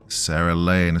 Sarah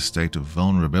lay in a state of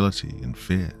vulnerability and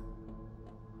fear.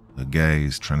 Her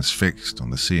gaze, transfixed on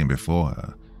the scene before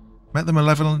her, met the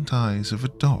malevolent eyes of a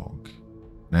dog,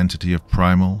 an entity of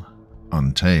primal,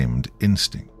 untamed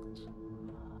instinct.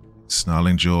 Its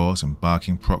snarling jaws and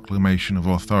barking proclamation of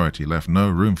authority left no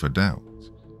room for doubt.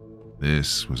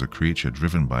 This was a creature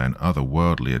driven by an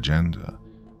otherworldly agenda,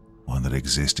 one that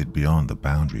existed beyond the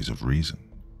boundaries of reason.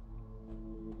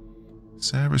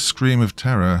 Sarah's scream of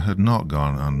terror had not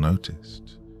gone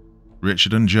unnoticed.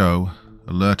 Richard and Joe,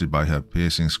 alerted by her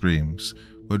piercing screams,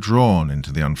 were drawn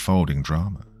into the unfolding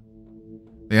drama.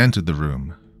 They entered the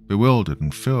room, bewildered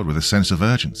and filled with a sense of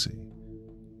urgency.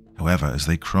 However, as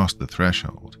they crossed the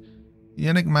threshold, the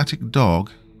enigmatic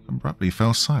dog abruptly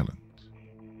fell silent,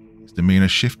 its demeanor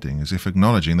shifting as if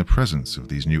acknowledging the presence of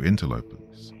these new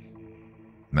interlopers.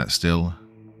 In that still,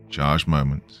 charged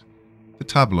moment, the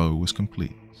tableau was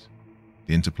complete.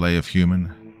 The interplay of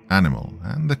human, animal,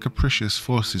 and the capricious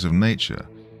forces of nature,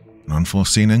 an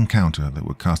unforeseen encounter that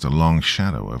would cast a long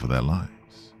shadow over their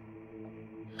lives.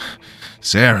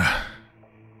 "Sarah!"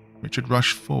 Richard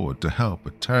rushed forward to help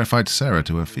a terrified Sarah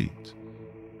to her feet.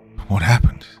 "What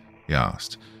happened?" he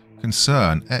asked,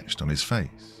 concern etched on his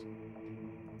face.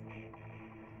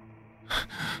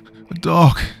 "A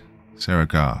dog!" Sarah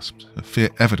gasped, her fear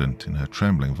evident in her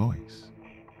trembling voice.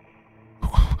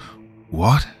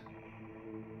 "What?"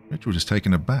 Richard was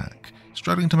taken aback,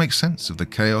 struggling to make sense of the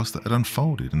chaos that had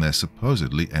unfolded in their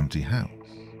supposedly empty house.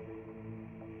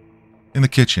 In the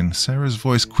kitchen, Sarah's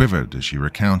voice quivered as she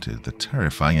recounted the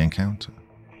terrifying encounter.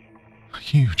 "A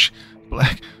huge,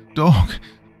 black dog.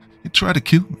 It tried to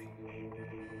kill me."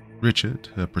 Richard,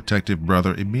 her protective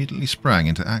brother, immediately sprang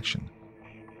into action.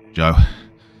 "Joe,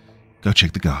 go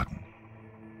check the garden."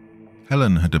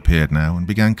 Helen had appeared now and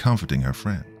began comforting her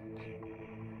friend.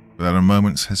 Without a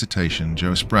moment's hesitation,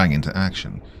 Joe sprang into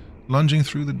action, lunging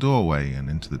through the doorway and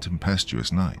into the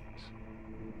tempestuous night.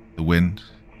 The wind,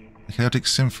 a chaotic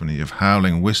symphony of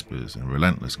howling whispers and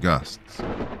relentless gusts,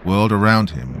 whirled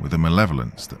around him with a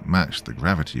malevolence that matched the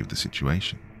gravity of the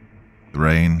situation. The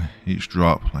rain, each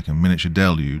drop like a miniature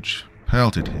deluge,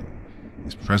 pelted him,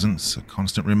 his presence a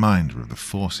constant reminder of the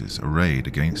forces arrayed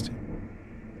against him.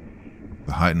 With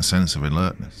a heightened sense of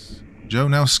alertness, Joe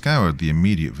now scoured the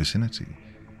immediate vicinity,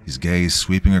 his gaze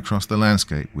sweeping across the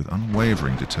landscape with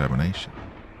unwavering determination.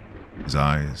 His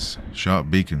eyes, sharp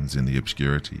beacons in the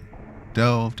obscurity,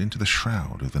 delved into the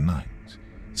shroud of the night,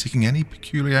 seeking any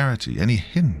peculiarity, any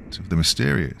hint of the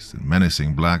mysterious and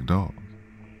menacing black dog.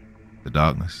 The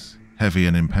darkness, heavy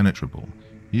and impenetrable,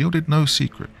 yielded no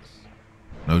secrets,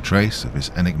 no trace of his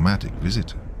enigmatic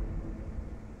visitor.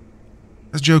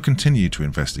 As Joe continued to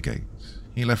investigate,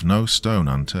 he left no stone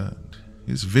unturned.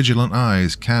 His vigilant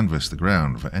eyes canvassed the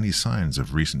ground for any signs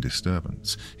of recent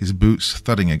disturbance, his boots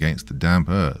thudding against the damp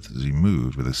earth as he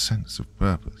moved with a sense of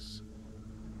purpose.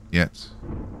 Yet,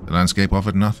 the landscape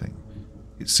offered nothing,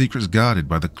 its secrets guarded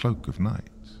by the cloak of night,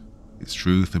 its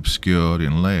truth obscured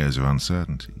in layers of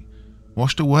uncertainty,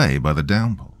 washed away by the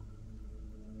downpour.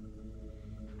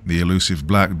 The elusive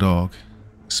black dog,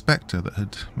 a spectre that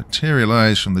had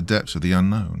materialized from the depths of the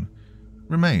unknown,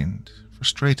 remained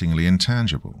frustratingly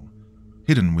intangible,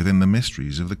 hidden within the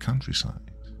mysteries of the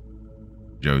countryside.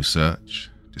 Joe's search,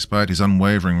 despite his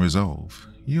unwavering resolve,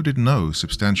 yielded no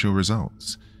substantial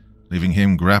results, leaving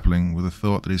him grappling with the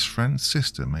thought that his friend's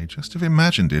sister may just have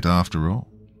imagined it after all.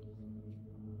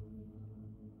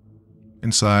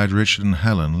 Inside, Richard and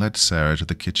Helen led Sarah to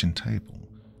the kitchen table,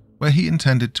 where he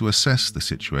intended to assess the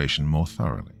situation more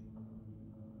thoroughly.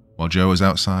 While Joe was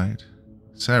outside,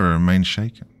 Sarah remained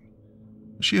shaken.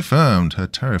 She affirmed her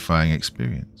terrifying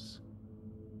experience.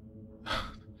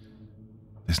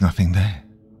 "There's nothing there."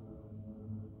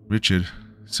 Richard,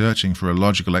 searching for a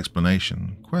logical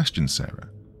explanation, questioned Sarah.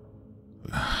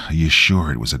 "Are you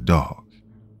sure it was a dog?"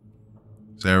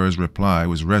 Sarah's reply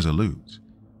was resolute.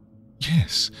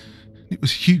 "Yes, it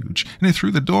was huge, and it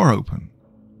threw the door open."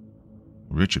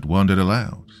 Richard wondered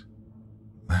aloud.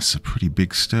 "That's a pretty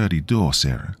big, sturdy door,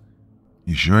 Sarah.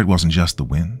 You sure it wasn't just the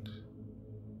wind?"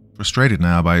 Frustrated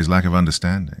now by his lack of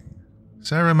understanding,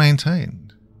 Sarah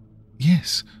maintained.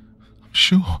 "Yes, I'm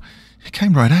sure. It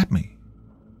came right at me."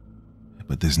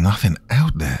 "But there's nothing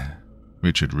out there,"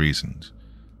 Richard reasoned,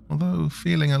 although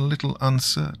feeling a little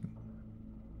uncertain.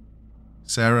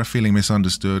 Sarah, feeling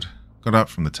misunderstood, got up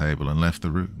from the table and left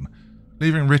the room,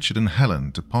 leaving Richard and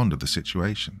Helen to ponder the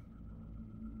situation.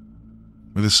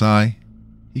 With a sigh,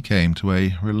 he came to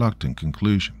a reluctant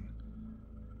conclusion.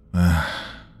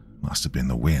 Must have been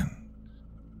the wind.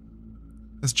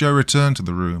 As Joe returned to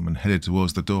the room and headed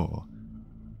towards the door,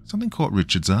 something caught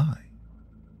Richard's eye.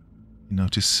 He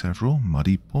noticed several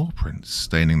muddy paw prints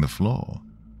staining the floor,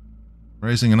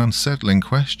 raising an unsettling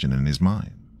question in his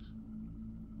mind.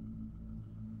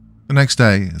 The next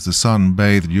day, as the sun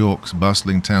bathed York's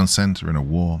bustling town centre in a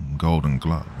warm, golden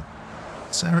glow,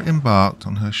 Sarah embarked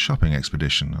on her shopping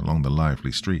expedition along the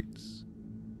lively streets.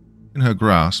 In her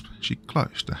grasp, she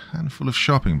clutched a handful of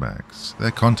shopping bags, their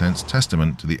contents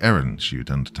testament to the errand she had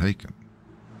undertaken.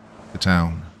 The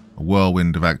town, a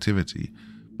whirlwind of activity,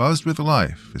 buzzed with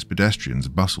life as pedestrians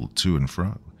bustled to and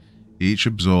fro, each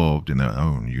absorbed in their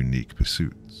own unique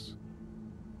pursuits.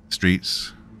 The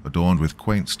streets, adorned with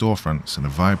quaint storefronts and a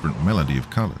vibrant melody of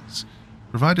colours,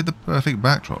 provided the perfect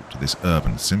backdrop to this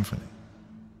urban symphony.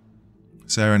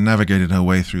 Sarah navigated her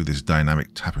way through this dynamic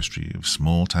tapestry of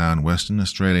small-town Western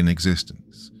Australian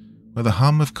existence, where the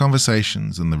hum of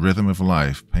conversations and the rhythm of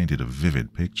life painted a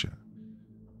vivid picture.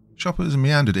 Shoppers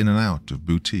meandered in and out of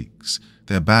boutiques,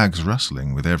 their bags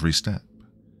rustling with every step.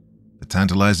 The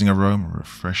tantalizing aroma of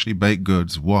freshly baked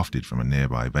goods wafted from a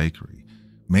nearby bakery,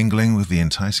 mingling with the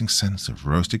enticing scents of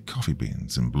roasted coffee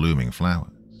beans and blooming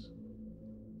flowers.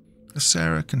 As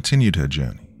Sarah continued her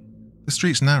journey, the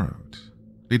streets narrowed,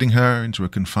 leading her into a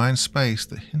confined space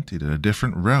that hinted at a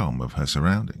different realm of her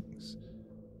surroundings.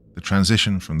 The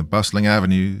transition from the bustling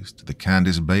avenues to the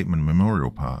Candice Bateman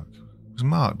Memorial Park was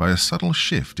marked by a subtle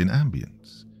shift in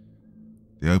ambience.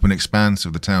 The open expanse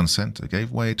of the town centre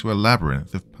gave way to a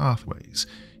labyrinth of pathways,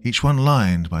 each one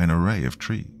lined by an array of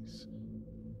trees.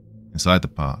 Inside the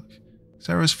park,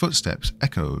 Sarah's footsteps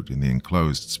echoed in the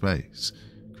enclosed space,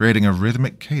 creating a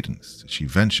rhythmic cadence as she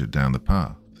ventured down the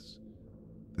paths.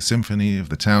 The symphony of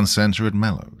the town centre had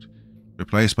mellowed,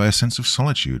 replaced by a sense of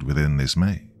solitude within this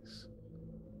maze.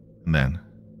 And then,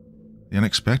 the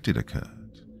unexpected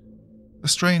occurred. A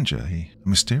stranger, a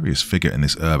mysterious figure in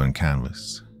this urban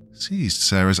canvas, seized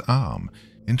Sarah's arm,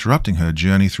 interrupting her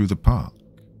journey through the park.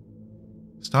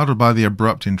 Startled by the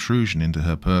abrupt intrusion into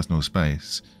her personal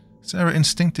space, Sarah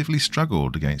instinctively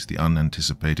struggled against the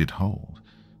unanticipated hold,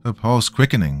 her pulse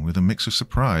quickening with a mix of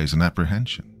surprise and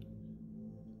apprehension.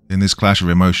 In this clash of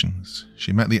emotions,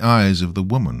 she met the eyes of the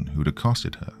woman who'd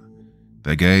accosted her,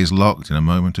 their gaze locked in a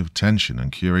moment of tension and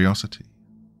curiosity.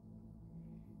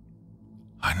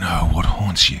 "I know what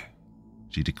haunts you,"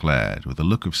 she declared with a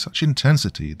look of such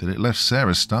intensity that it left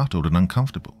Sarah startled and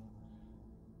uncomfortable.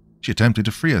 She attempted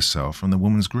to free herself from the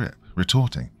woman's grip,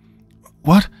 retorting,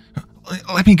 "What?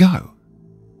 Let me go."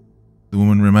 The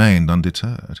woman remained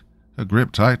undeterred, her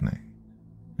grip tightening.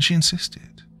 and she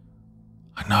insisted.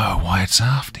 "I know why it's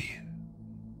after you."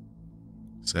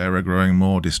 Sarah, growing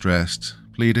more distressed,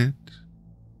 pleaded,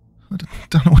 "I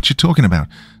don't know what you're talking about.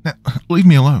 Now, leave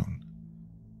me alone."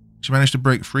 She managed to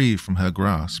break free from her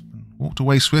grasp and walked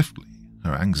away swiftly,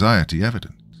 her anxiety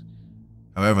evident.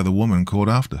 However, the woman called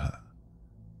after her.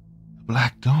 "The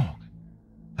black dog.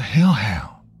 The Hell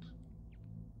Hound."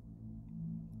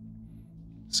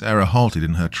 Sarah halted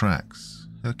in her tracks,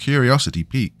 her curiosity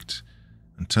piqued,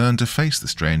 and turned to face the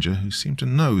stranger who seemed to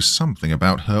know something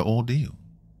about her ordeal.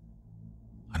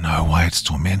 "I know why it's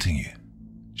tormenting you,"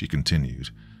 she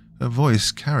continued, her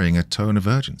voice carrying a tone of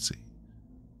urgency.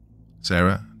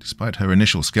 Sarah, despite her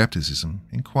initial skepticism,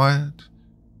 inquired,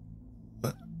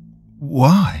 "But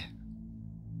why?"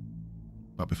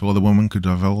 But before the woman could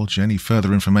divulge any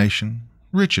further information,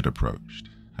 Richard approached,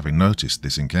 having noticed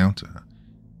this encounter.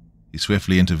 He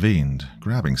swiftly intervened,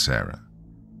 grabbing Sarah.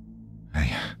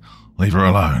 "Hey, leave her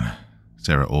alone,"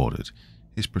 Sarah ordered,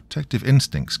 his protective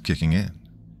instincts kicking in.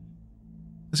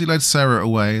 As he led Sarah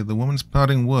away, the woman's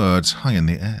parting words hung in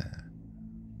the air.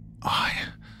 "I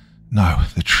know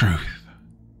the truth."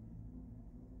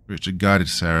 Richard guided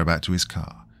Sarah back to his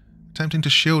car, attempting to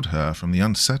shield her from the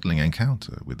unsettling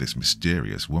encounter with this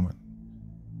mysterious woman.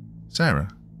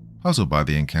 Sarah, puzzled by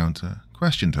the encounter,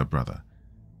 questioned her brother.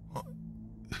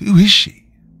 "Who is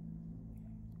she?"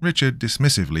 Richard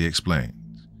dismissively explained.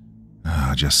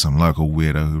 "Just some local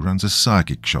weirdo who runs a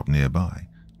psychic shop nearby.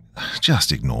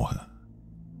 Just ignore her."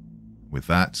 With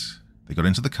that, they got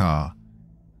into the car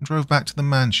and drove back to the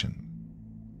mansion,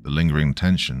 the lingering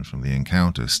tension from the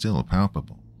encounter still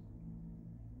palpable.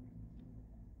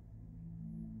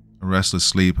 A restless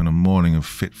sleep and a morning of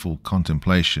fitful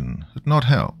contemplation had not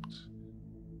helped.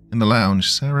 In the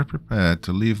lounge, Sarah prepared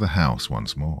to leave the house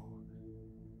once more.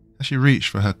 As she reached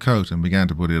for her coat and began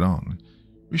to put it on,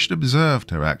 Richard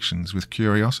observed her actions with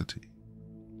curiosity.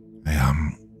 "Hey,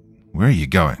 where are you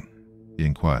going?" he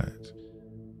inquired.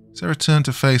 Sarah turned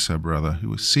to face her brother, who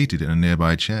was seated in a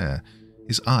nearby chair,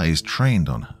 his eyes trained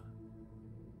on her.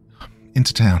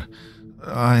 "Into town.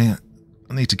 I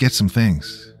need to get some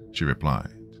things," she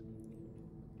replied.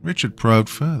 Richard probed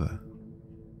further.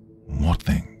 "What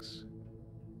things?"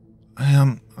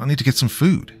 I need to get some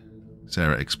food,"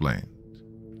 Sarah explained.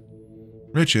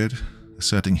 Richard,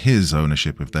 asserting his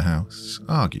ownership of the house,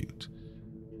 argued.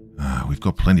 "We've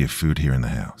got plenty of food here in the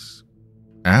house.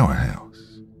 Our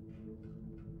house."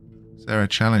 Sarah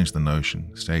challenged the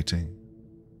notion, stating,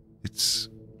 "It's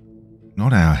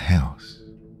not our house."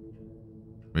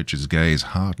 Richard's gaze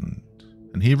hardened,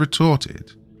 and he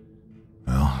retorted,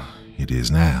 "Well, it is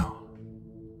now."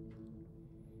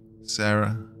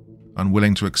 Sarah,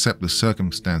 unwilling to accept the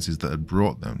circumstances that had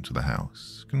brought them to the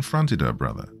house, confronted her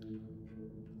brother.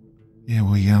 "Yeah,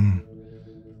 we,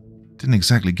 didn't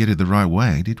exactly get it the right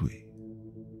way, did we?"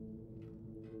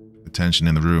 The tension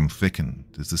in the room thickened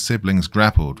as the siblings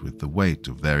grappled with the weight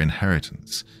of their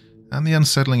inheritance and the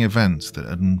unsettling events that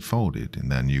had unfolded in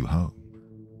their new home.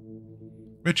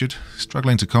 Richard,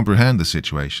 struggling to comprehend the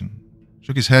situation,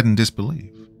 shook his head in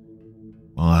disbelief.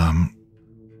 "Well,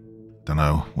 don't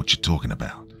know what you're talking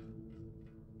about."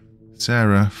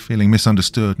 Sarah, feeling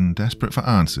misunderstood and desperate for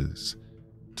answers,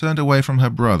 turned away from her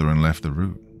brother and left the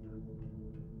room.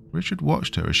 Richard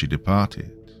watched her as she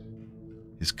departed,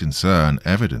 his concern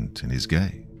evident in his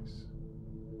gaze.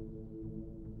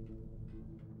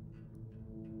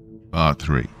 Part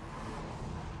 3.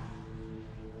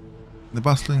 In the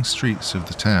bustling streets of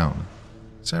the town,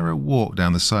 Sarah walked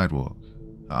down the sidewalk,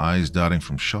 her eyes darting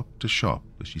from shop to shop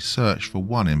as she searched for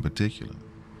one in particular.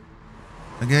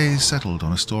 Her gaze settled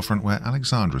on a storefront where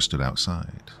Alexandra stood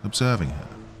outside, observing her.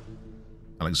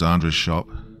 Alexandra's shop,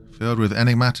 filled with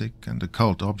enigmatic and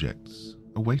occult objects,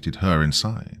 awaited her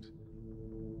inside.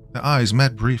 Their eyes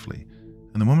met briefly,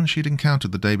 and the woman she'd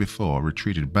encountered the day before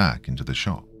retreated back into the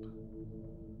shop.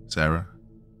 Sarah,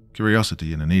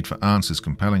 curiosity and a need for answers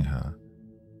compelling her,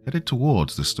 headed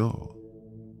towards the store.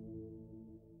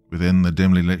 Within the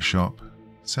dimly lit shop,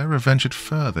 Sarah ventured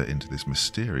further into this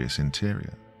mysterious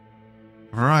interior.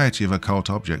 A variety of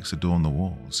occult objects adorned the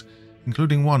walls,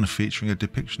 including one featuring a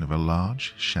depiction of a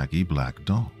large, shaggy black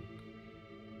dog.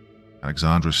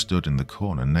 Alexandra stood in the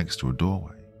corner next to a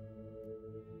doorway.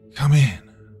 "Come in,"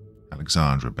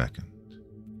 Alexandra beckoned.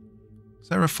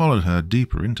 Sarah followed her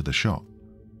deeper into the shop.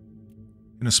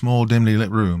 In a small, dimly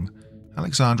lit room,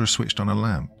 Alexandra switched on a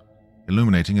lamp,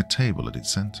 illuminating a table at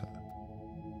its center.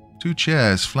 2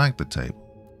 chairs flanked the table.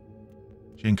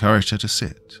 She encouraged her to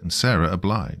sit, and Sarah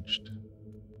obliged.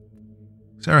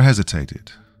 Sarah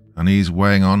hesitated, unease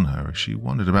weighing on her as she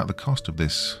wondered about the cost of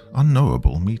this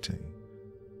unknowable meeting.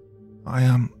 I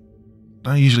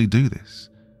don't usually do this.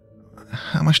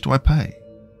 how much do I pay?"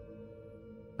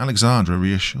 Alexandra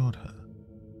reassured her.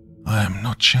 "I am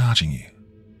not charging you,"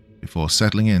 before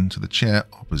settling into the chair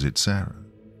opposite Sarah.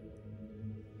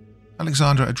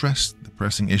 Alexandra addressed the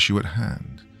pressing issue at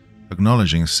hand,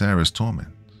 acknowledging Sarah's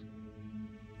torment.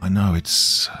 "I know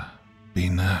it's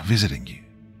been visiting you."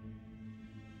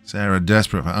 Sarah,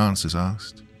 desperate for answers,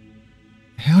 asked,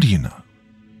 "How do you know?"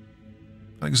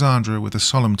 Alexandra, with a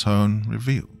solemn tone,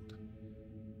 revealed,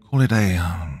 "Call it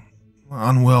a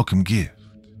unwelcome gift."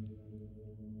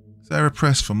 Sarah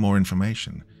pressed for more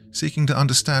information, seeking to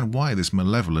understand why this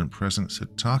malevolent presence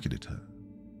had targeted her.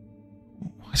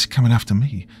 "Why is it coming after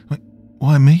me?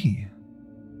 Why me?"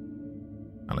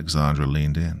 Alexandra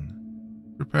leaned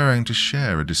in, preparing to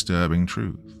share a disturbing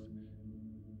truth.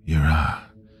 "You're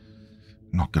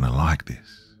not gonna like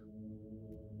this."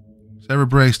 Sarah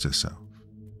braced herself.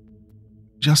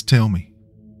 "Just tell me."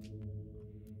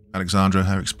 Alexandra,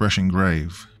 her expression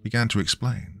grave, began to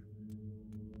explain.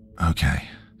 "Okay.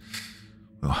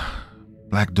 Well,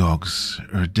 black dogs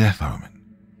are a death omen."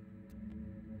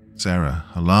 Sarah,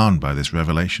 alarmed by this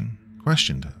revelation,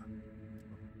 questioned her.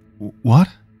 "What?"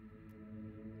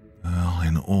 "Well,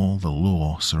 in all the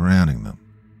lore surrounding them,"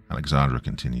 Alexandra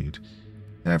continued,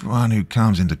 "everyone who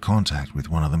comes into contact with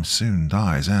one of them soon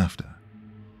dies after.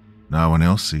 No one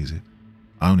else sees it,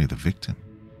 only the victim."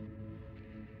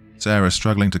 Sarah,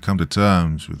 struggling to come to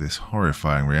terms with this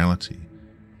horrifying reality,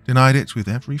 denied it with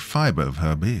every fibre of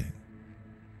her being.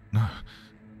 No.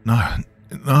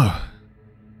 And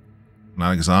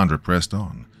Alexandra pressed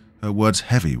on, her words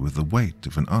heavy with the weight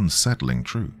of an unsettling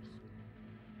truth.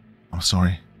 "I'm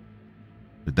sorry,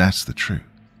 but that's the truth."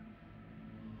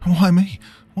 "Why me?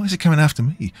 Why is it coming after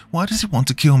me? Why does it want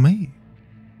to kill me?"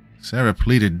 Sarah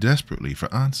pleaded desperately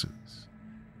for answers.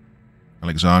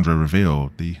 Alexandra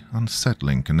revealed the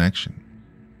unsettling connection.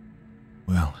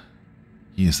 "Well,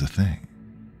 here's the thing.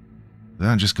 They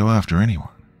don't just go after anyone.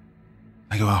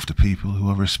 They go after people who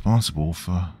are responsible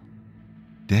for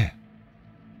death."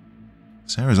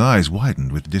 Sarah's eyes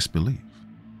widened with disbelief.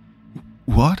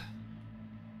 "What?"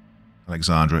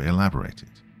 Alexandra elaborated.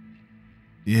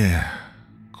 "Yeah,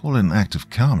 call it an act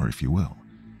of karma if you will.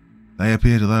 They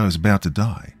appear to those about to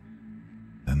die,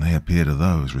 then they appear to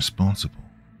those responsible."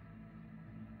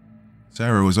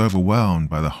 Sarah was overwhelmed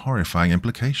by the horrifying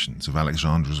implications of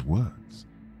Alexandra's words.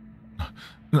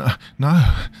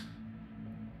 No.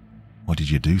 "What did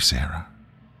you do, Sarah?"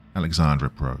 Alexandra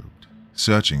probed,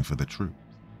 searching for the truth.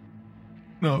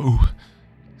 "No."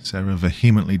 Sarah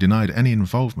vehemently denied any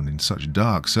involvement in such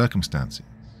dark circumstances.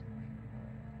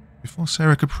 Before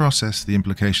Sarah could process the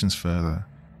implications further,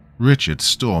 Richard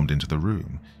stormed into the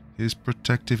room, his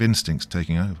protective instincts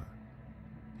taking over.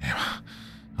 "Yeah,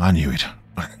 I knew it.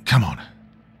 Come on."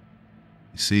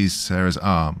 He seized Sarah's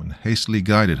arm and hastily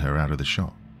guided her out of the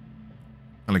shop.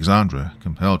 Alexandra,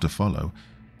 compelled to follow,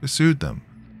 pursued them,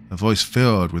 her voice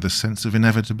filled with a sense of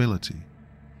inevitability.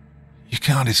 "You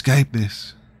can't escape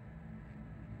this."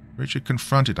 Richard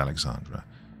confronted Alexandra,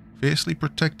 fiercely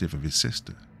protective of his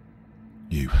sister.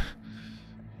 You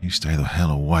stay the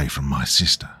hell away from my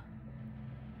sister."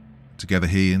 Together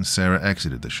he and Sarah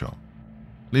exited the shop,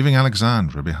 leaving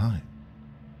Alexandra behind.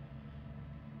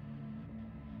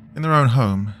 In their own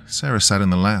home, Sarah sat in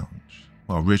the lounge,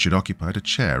 while Richard occupied a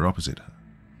chair opposite her.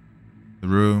 The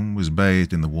room was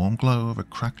bathed in the warm glow of a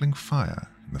crackling fire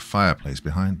in the fireplace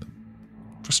behind them.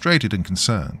 Frustrated and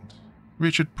concerned,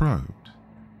 Richard probed.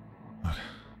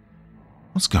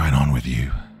 "What's going on with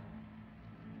you?"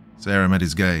 Sarah met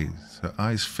his gaze, her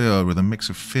eyes filled with a mix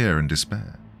of fear and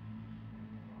despair.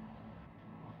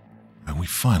 "And we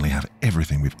finally have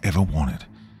everything we've ever wanted.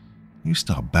 You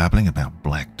start babbling about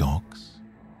black dogs?"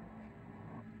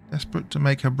 Desperate to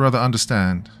make her brother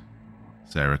understand,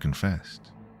 Sarah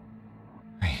confessed.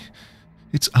 "Hey,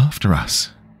 it's after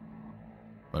us."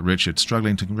 But Richard,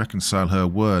 struggling to reconcile her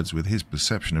words with his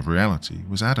perception of reality,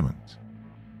 was adamant.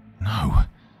 "No,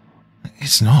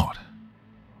 it's not."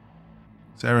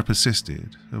 Sarah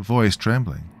persisted, her voice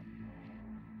trembling.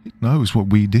 "It knows what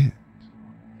we did."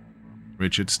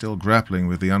 Richard, still grappling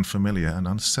with the unfamiliar and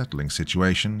unsettling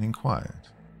situation, inquired.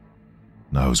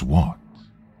 "Knows what?"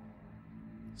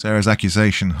 Sarah's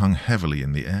accusation hung heavily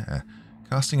in the air,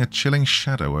 casting a chilling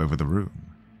shadow over the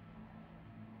room.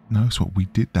 "Knows what we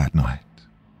did that night."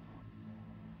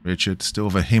 Richard, still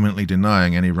vehemently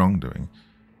denying any wrongdoing,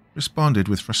 responded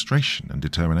with frustration and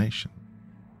determination.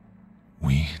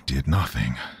 "We did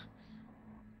nothing."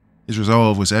 His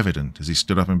resolve was evident as he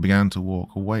stood up and began to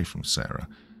walk away from Sarah,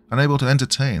 unable to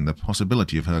entertain the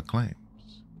possibility of her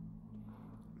claims.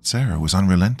 Sarah was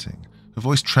unrelenting, her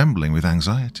voice trembling with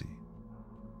anxiety.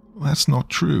 "That's not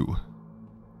true."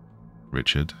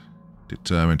 Richard,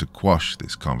 determined to quash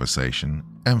this conversation,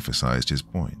 emphasized his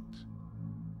point.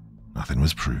 Nothing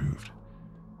was proved.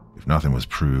 If nothing was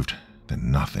proved, then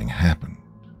nothing happened.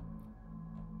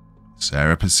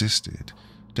 Sarah persisted,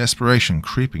 desperation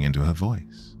creeping into her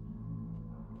voice.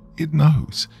 It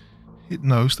knows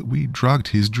that we drugged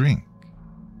his drink.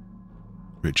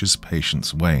 Richard's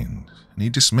patience waned, and he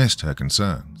dismissed her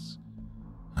concerns.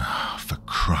 For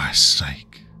Christ's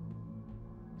sake.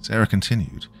 Sarah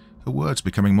continued, her words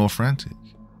becoming more frantic.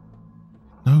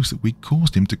 It knows that we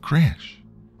caused him to crash.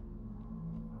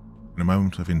 In a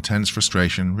moment of intense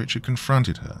frustration, Richard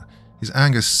confronted her, his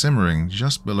anger simmering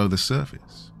just below the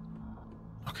surface.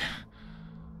 Look,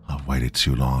 I've waited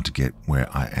too long to get where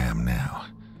I am now.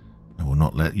 I will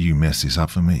not let you mess this up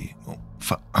for me, or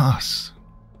for us.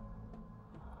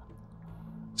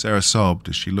 Sarah sobbed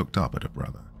as she looked up at her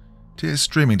brother, tears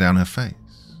streaming down her face.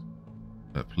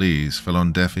 Her pleas fell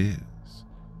on deaf ears.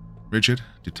 Richard,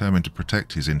 determined to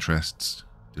protect his interests,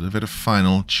 delivered a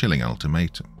final, chilling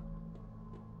ultimatum.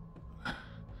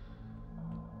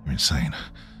 You're insane.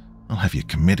 I'll have you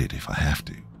committed if I have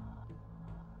to.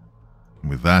 And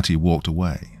with that, he walked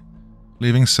away,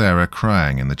 leaving Sarah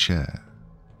crying in the chair,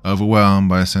 overwhelmed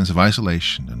by a sense of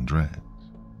isolation and dread.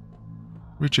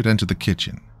 Richard entered the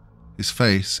kitchen, his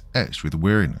face etched with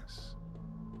weariness.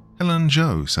 Helen and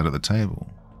Joe sat at the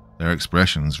table, their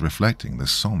expressions reflecting the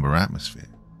somber atmosphere.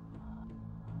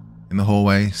 In the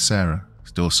hallway, Sarah,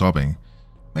 still sobbing,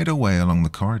 made her way along the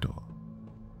corridor.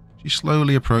 She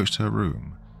slowly approached her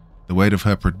room, the weight of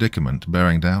her predicament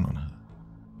bearing down on her.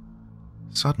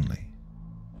 Suddenly,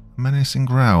 a menacing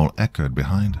growl echoed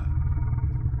behind her.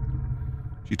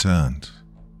 She turned,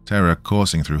 terror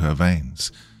coursing through her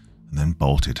veins, and then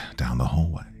bolted down the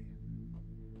hallway.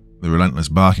 The relentless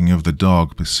barking of the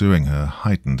dog pursuing her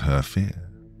heightened her fear.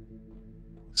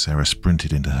 Sarah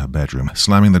sprinted into her bedroom,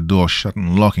 slamming the door shut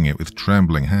and locking it with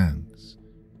trembling hands.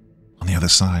 On the other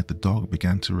side, the dog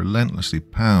began to relentlessly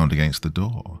pound against the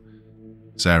door.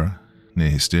 Sarah, near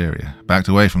hysteria, backed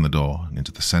away from the door and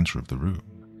into the center of the room.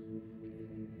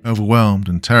 Overwhelmed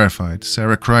and terrified,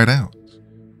 Sarah cried out,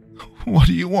 "What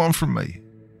do you want from me?"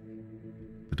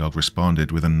 The dog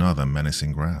responded with another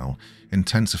menacing growl,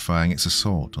 intensifying its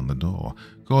assault on the door,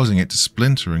 causing it to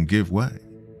splinter and give way.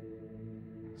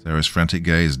 Sarah's frantic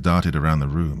gaze darted around the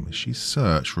room as she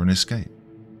searched for an escape.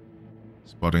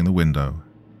 Spotting the window,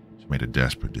 she made a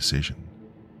desperate decision.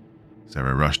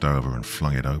 Sarah rushed over and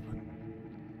flung it open.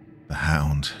 The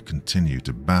hound continued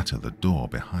to batter the door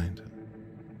behind her.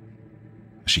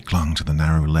 As she clung to the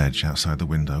narrow ledge outside the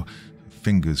window, her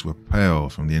fingers were pale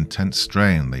from the intense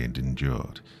strain they had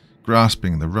endured,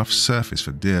 grasping the rough surface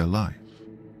for dear life.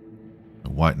 The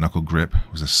white-knuckle grip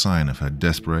was a sign of her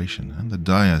desperation and the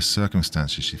dire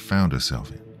circumstances she found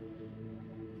herself in.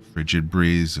 The frigid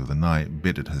breeze of the night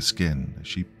bit at her skin as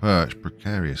she perched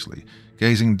precariously,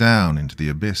 gazing down into the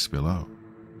abyss below.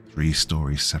 3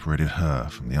 stories separated her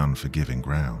from the unforgiving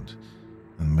ground,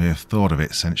 and the mere thought of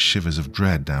it sent shivers of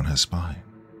dread down her spine.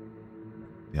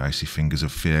 The icy fingers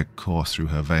of fear coursed through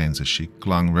her veins as she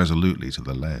clung resolutely to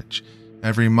the ledge,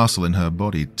 every muscle in her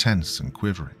body tense and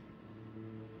quivering.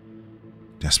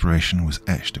 Desperation was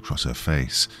etched across her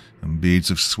face, and beads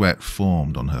of sweat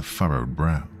formed on her furrowed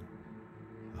brow.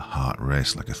 Her heart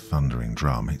raced like a thundering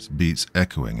drum, its beats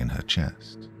echoing in her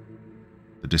chest.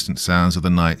 The distant sounds of the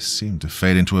night seemed to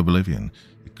fade into oblivion,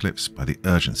 eclipsed by the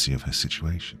urgency of her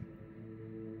situation.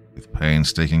 With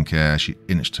painstaking care, she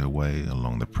inched her way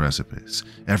along the precipice,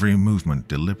 every movement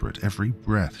deliberate, every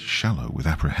breath shallow with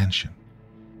apprehension.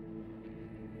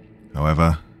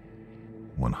 However,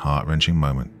 one heart-wrenching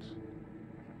moment,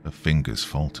 her fingers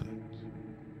faltered.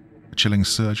 A chilling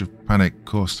surge of panic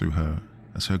coursed through her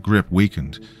as her grip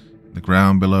weakened, and the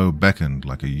ground below beckoned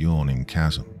like a yawning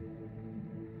chasm.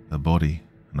 Her body,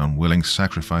 an unwilling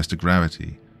sacrifice to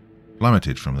gravity,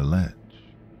 plummeted from the ledge.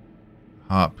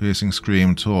 A heart-piercing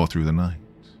scream tore through the night,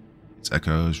 its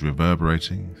echoes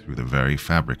reverberating through the very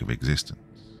fabric of existence.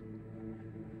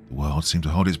 The world seemed to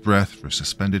hold its breath for a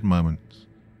suspended moment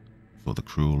before the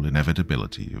cruel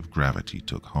inevitability of gravity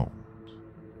took hold.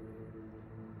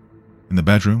 In the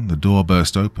bedroom, the door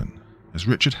burst open as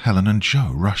Richard, Helen, and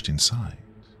Joe rushed inside.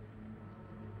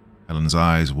 Helen's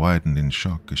eyes widened in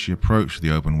shock as she approached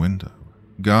the open window,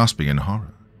 gasping in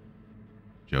horror.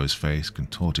 Joe's face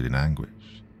contorted in anguish.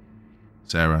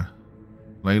 Sarah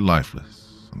lay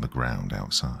lifeless on the ground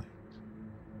outside.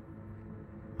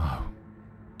 "Oh,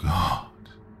 God,"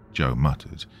 Joe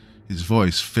muttered, his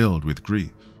voice filled with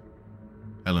grief.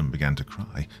 Helen began to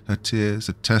cry, her tears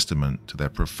a testament to their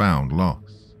profound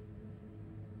loss.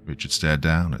 Richard stared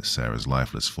down at Sarah's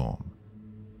lifeless form,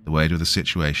 the weight of the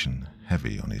situation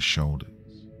heavy on his shoulders.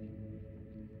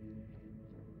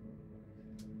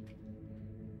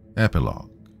 Epilogue.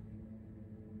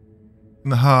 In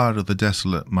the heart of the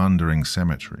desolate Mundering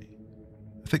cemetery,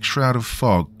 a thick shroud of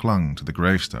fog clung to the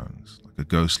gravestones like a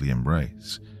ghostly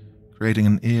embrace, creating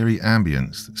an eerie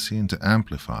ambience that seemed to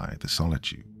amplify the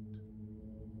solitude.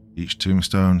 Each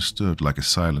tombstone stood like a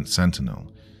silent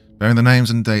sentinel, bearing the names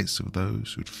and dates of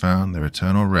those who'd found their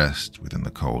eternal rest within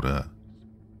the cold earth.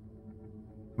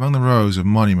 Among the rows of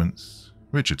monuments,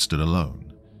 Richard stood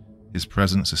alone, his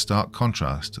presence a stark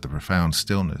contrast to the profound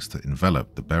stillness that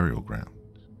enveloped the burial ground.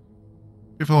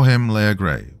 Before him lay a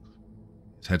grave,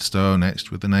 his headstone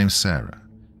etched with the name Sarah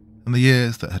and the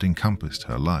years that had encompassed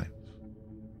her life,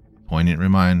 a poignant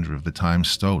reminder of the time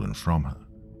stolen from her.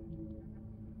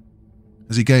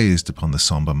 As he gazed upon the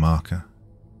somber marker,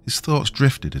 his thoughts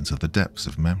drifted into the depths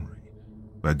of memory,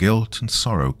 where guilt and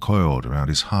sorrow coiled around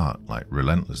his heart like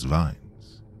relentless vines.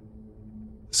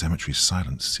 The cemetery's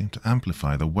silence seemed to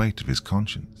amplify the weight of his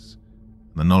conscience,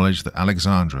 and the knowledge that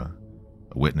Alexandra,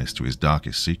 a witness to his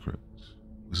darkest secrets,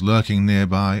 was lurking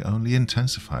nearby only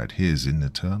intensified his inner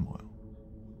turmoil.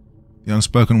 The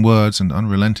unspoken words and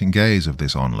unrelenting gaze of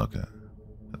this onlooker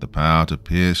had the power to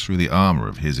pierce through the armor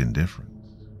of his indifference.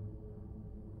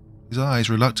 His eyes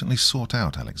reluctantly sought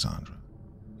out Alexandra,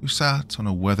 who sat on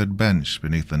a weathered bench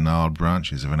beneath the gnarled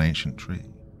branches of an ancient tree.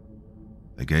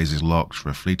 Their gazes locked for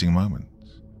a fleeting moment,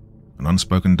 an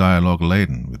unspoken dialogue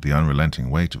laden with the unrelenting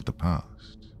weight of the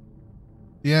past.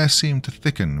 The air seemed to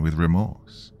thicken with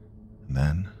remorse, and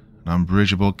then an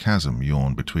unbridgeable chasm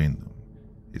yawned between them,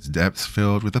 its depths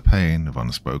filled with the pain of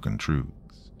unspoken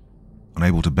truths.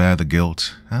 Unable to bear the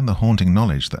guilt and the haunting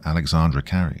knowledge that Alexandra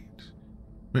carried,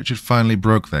 Richard finally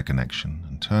broke their connection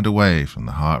and turned away from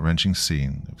the heart-wrenching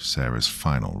scene of Sarah's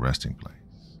final resting place.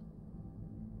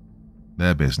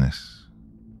 Their business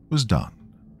was done.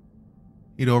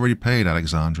 He'd already paid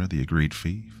Alexandra the agreed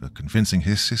fee for convincing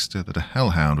his sister that a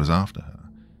hellhound was after her,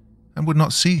 and would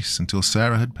not cease until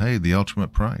Sarah had paid the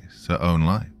ultimate price, her own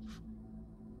life.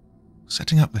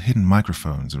 Setting up the hidden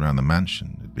microphones around the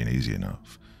mansion had been easy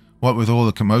enough, what with all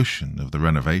the commotion of the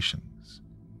renovations.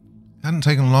 It hadn't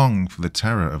taken long for the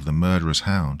terror of the murderous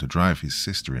hound to drive his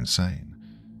sister insane,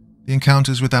 the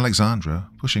encounters with Alexandra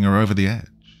pushing her over the edge.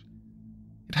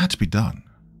 It had to be done,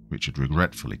 Richard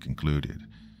regretfully concluded,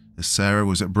 as Sarah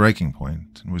was at breaking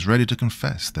point and was ready to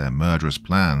confess their murderous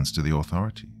plans to the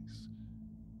authorities.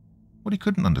 What he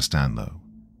couldn't understand, though,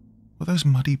 were those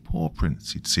muddy paw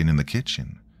prints he'd seen in the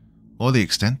kitchen, or the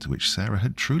extent to which Sarah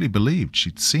had truly believed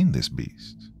she'd seen this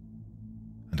beast.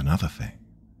 And another thing.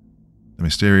 The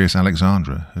mysterious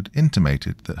Alexandra had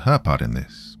intimated that her part in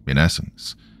this, in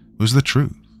essence, was the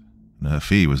truth, and her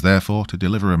fee was therefore to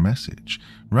deliver a message,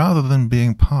 rather than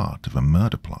being part of a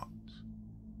murder plot.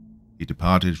 He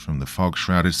departed from the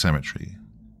fog-shrouded cemetery,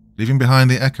 leaving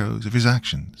behind the echoes of his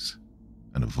actions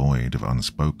and a void of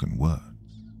unspoken words.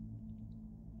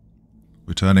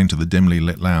 Returning to the dimly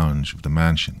lit lounge of the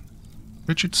mansion,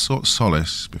 Richard sought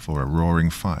solace before a roaring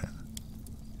fire,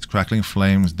 its crackling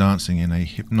flames dancing in a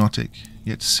hypnotic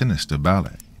yet sinister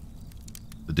ballet.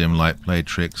 The dim light played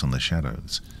tricks on the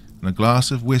shadows, and a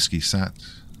glass of whiskey sat,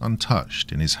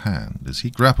 untouched, in his hand as he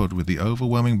grappled with the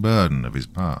overwhelming burden of his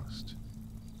past.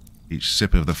 Each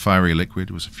sip of the fiery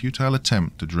liquid was a futile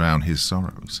attempt to drown his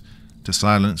sorrows, to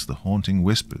silence the haunting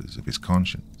whispers of his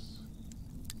conscience.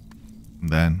 And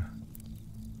then,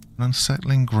 an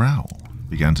unsettling growl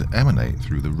began to emanate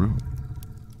through the room,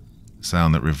 a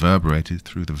sound that reverberated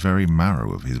through the very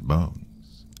marrow of his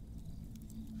bones.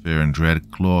 Fear and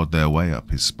dread clawed their way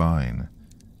up his spine,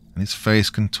 and his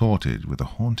face contorted with a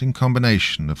haunting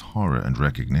combination of horror and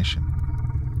recognition.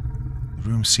 The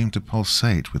room seemed to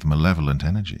pulsate with malevolent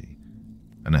energy,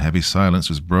 and a heavy silence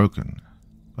was broken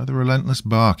by the relentless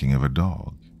barking of a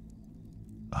dog,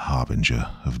 a harbinger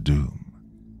of doom.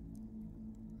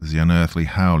 As the unearthly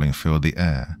howling filled the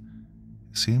air,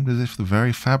 it seemed as if the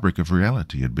very fabric of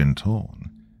reality had been torn,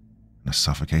 and a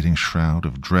suffocating shroud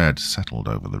of dread settled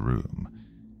over the room,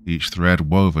 each thread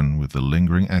woven with the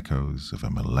lingering echoes of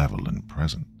a malevolent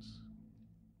presence.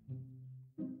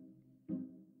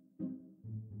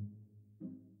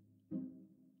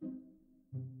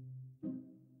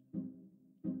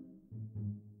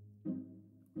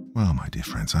 Well, my dear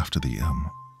friends, after the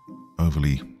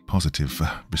overly positive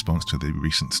response to the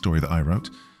recent story that I wrote,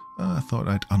 I thought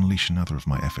I'd unleash another of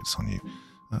my efforts on you.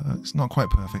 It's not quite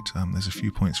perfect. There's a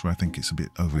few points where I think it's a bit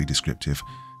overly descriptive,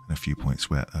 and a few points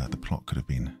where the plot could have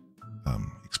been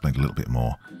explained a little bit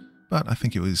more. But I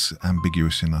think it was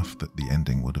ambiguous enough that the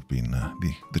ending would have been,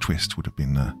 the twist would have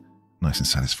been nice and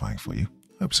satisfying for you.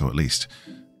 I hope so, at least.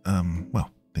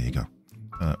 Well, there you go.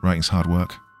 Writing's hard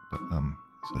work, but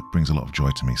so it brings a lot of joy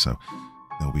to me, so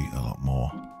there'll be a lot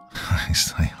more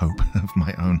I hope, of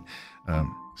my own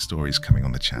stories coming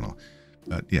on the channel.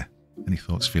 Yeah, any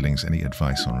thoughts, feelings, any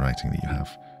advice on writing that you have,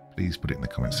 please put it in the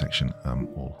comment section.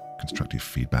 All constructive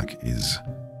feedback is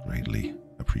greatly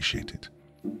appreciated.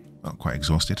 I'm quite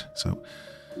exhausted, so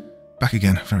back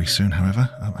again very soon. However,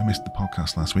 I missed the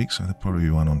podcast last week, so there'll probably be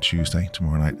one on Tuesday,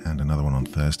 tomorrow night, and another one on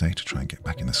Thursday to try and get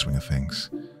back in the swing of things.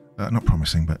 Not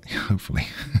promising, but hopefully.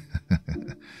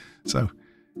 So,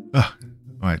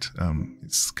 right,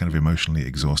 it's kind of emotionally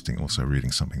exhausting also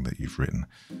reading something that you've written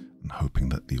and hoping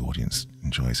that the audience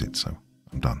enjoys it, so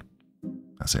I'm done.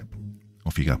 That's it.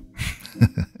 Off you go.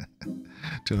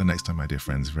 Till the next time, my dear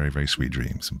friends, very, very sweet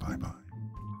dreams, and bye-bye.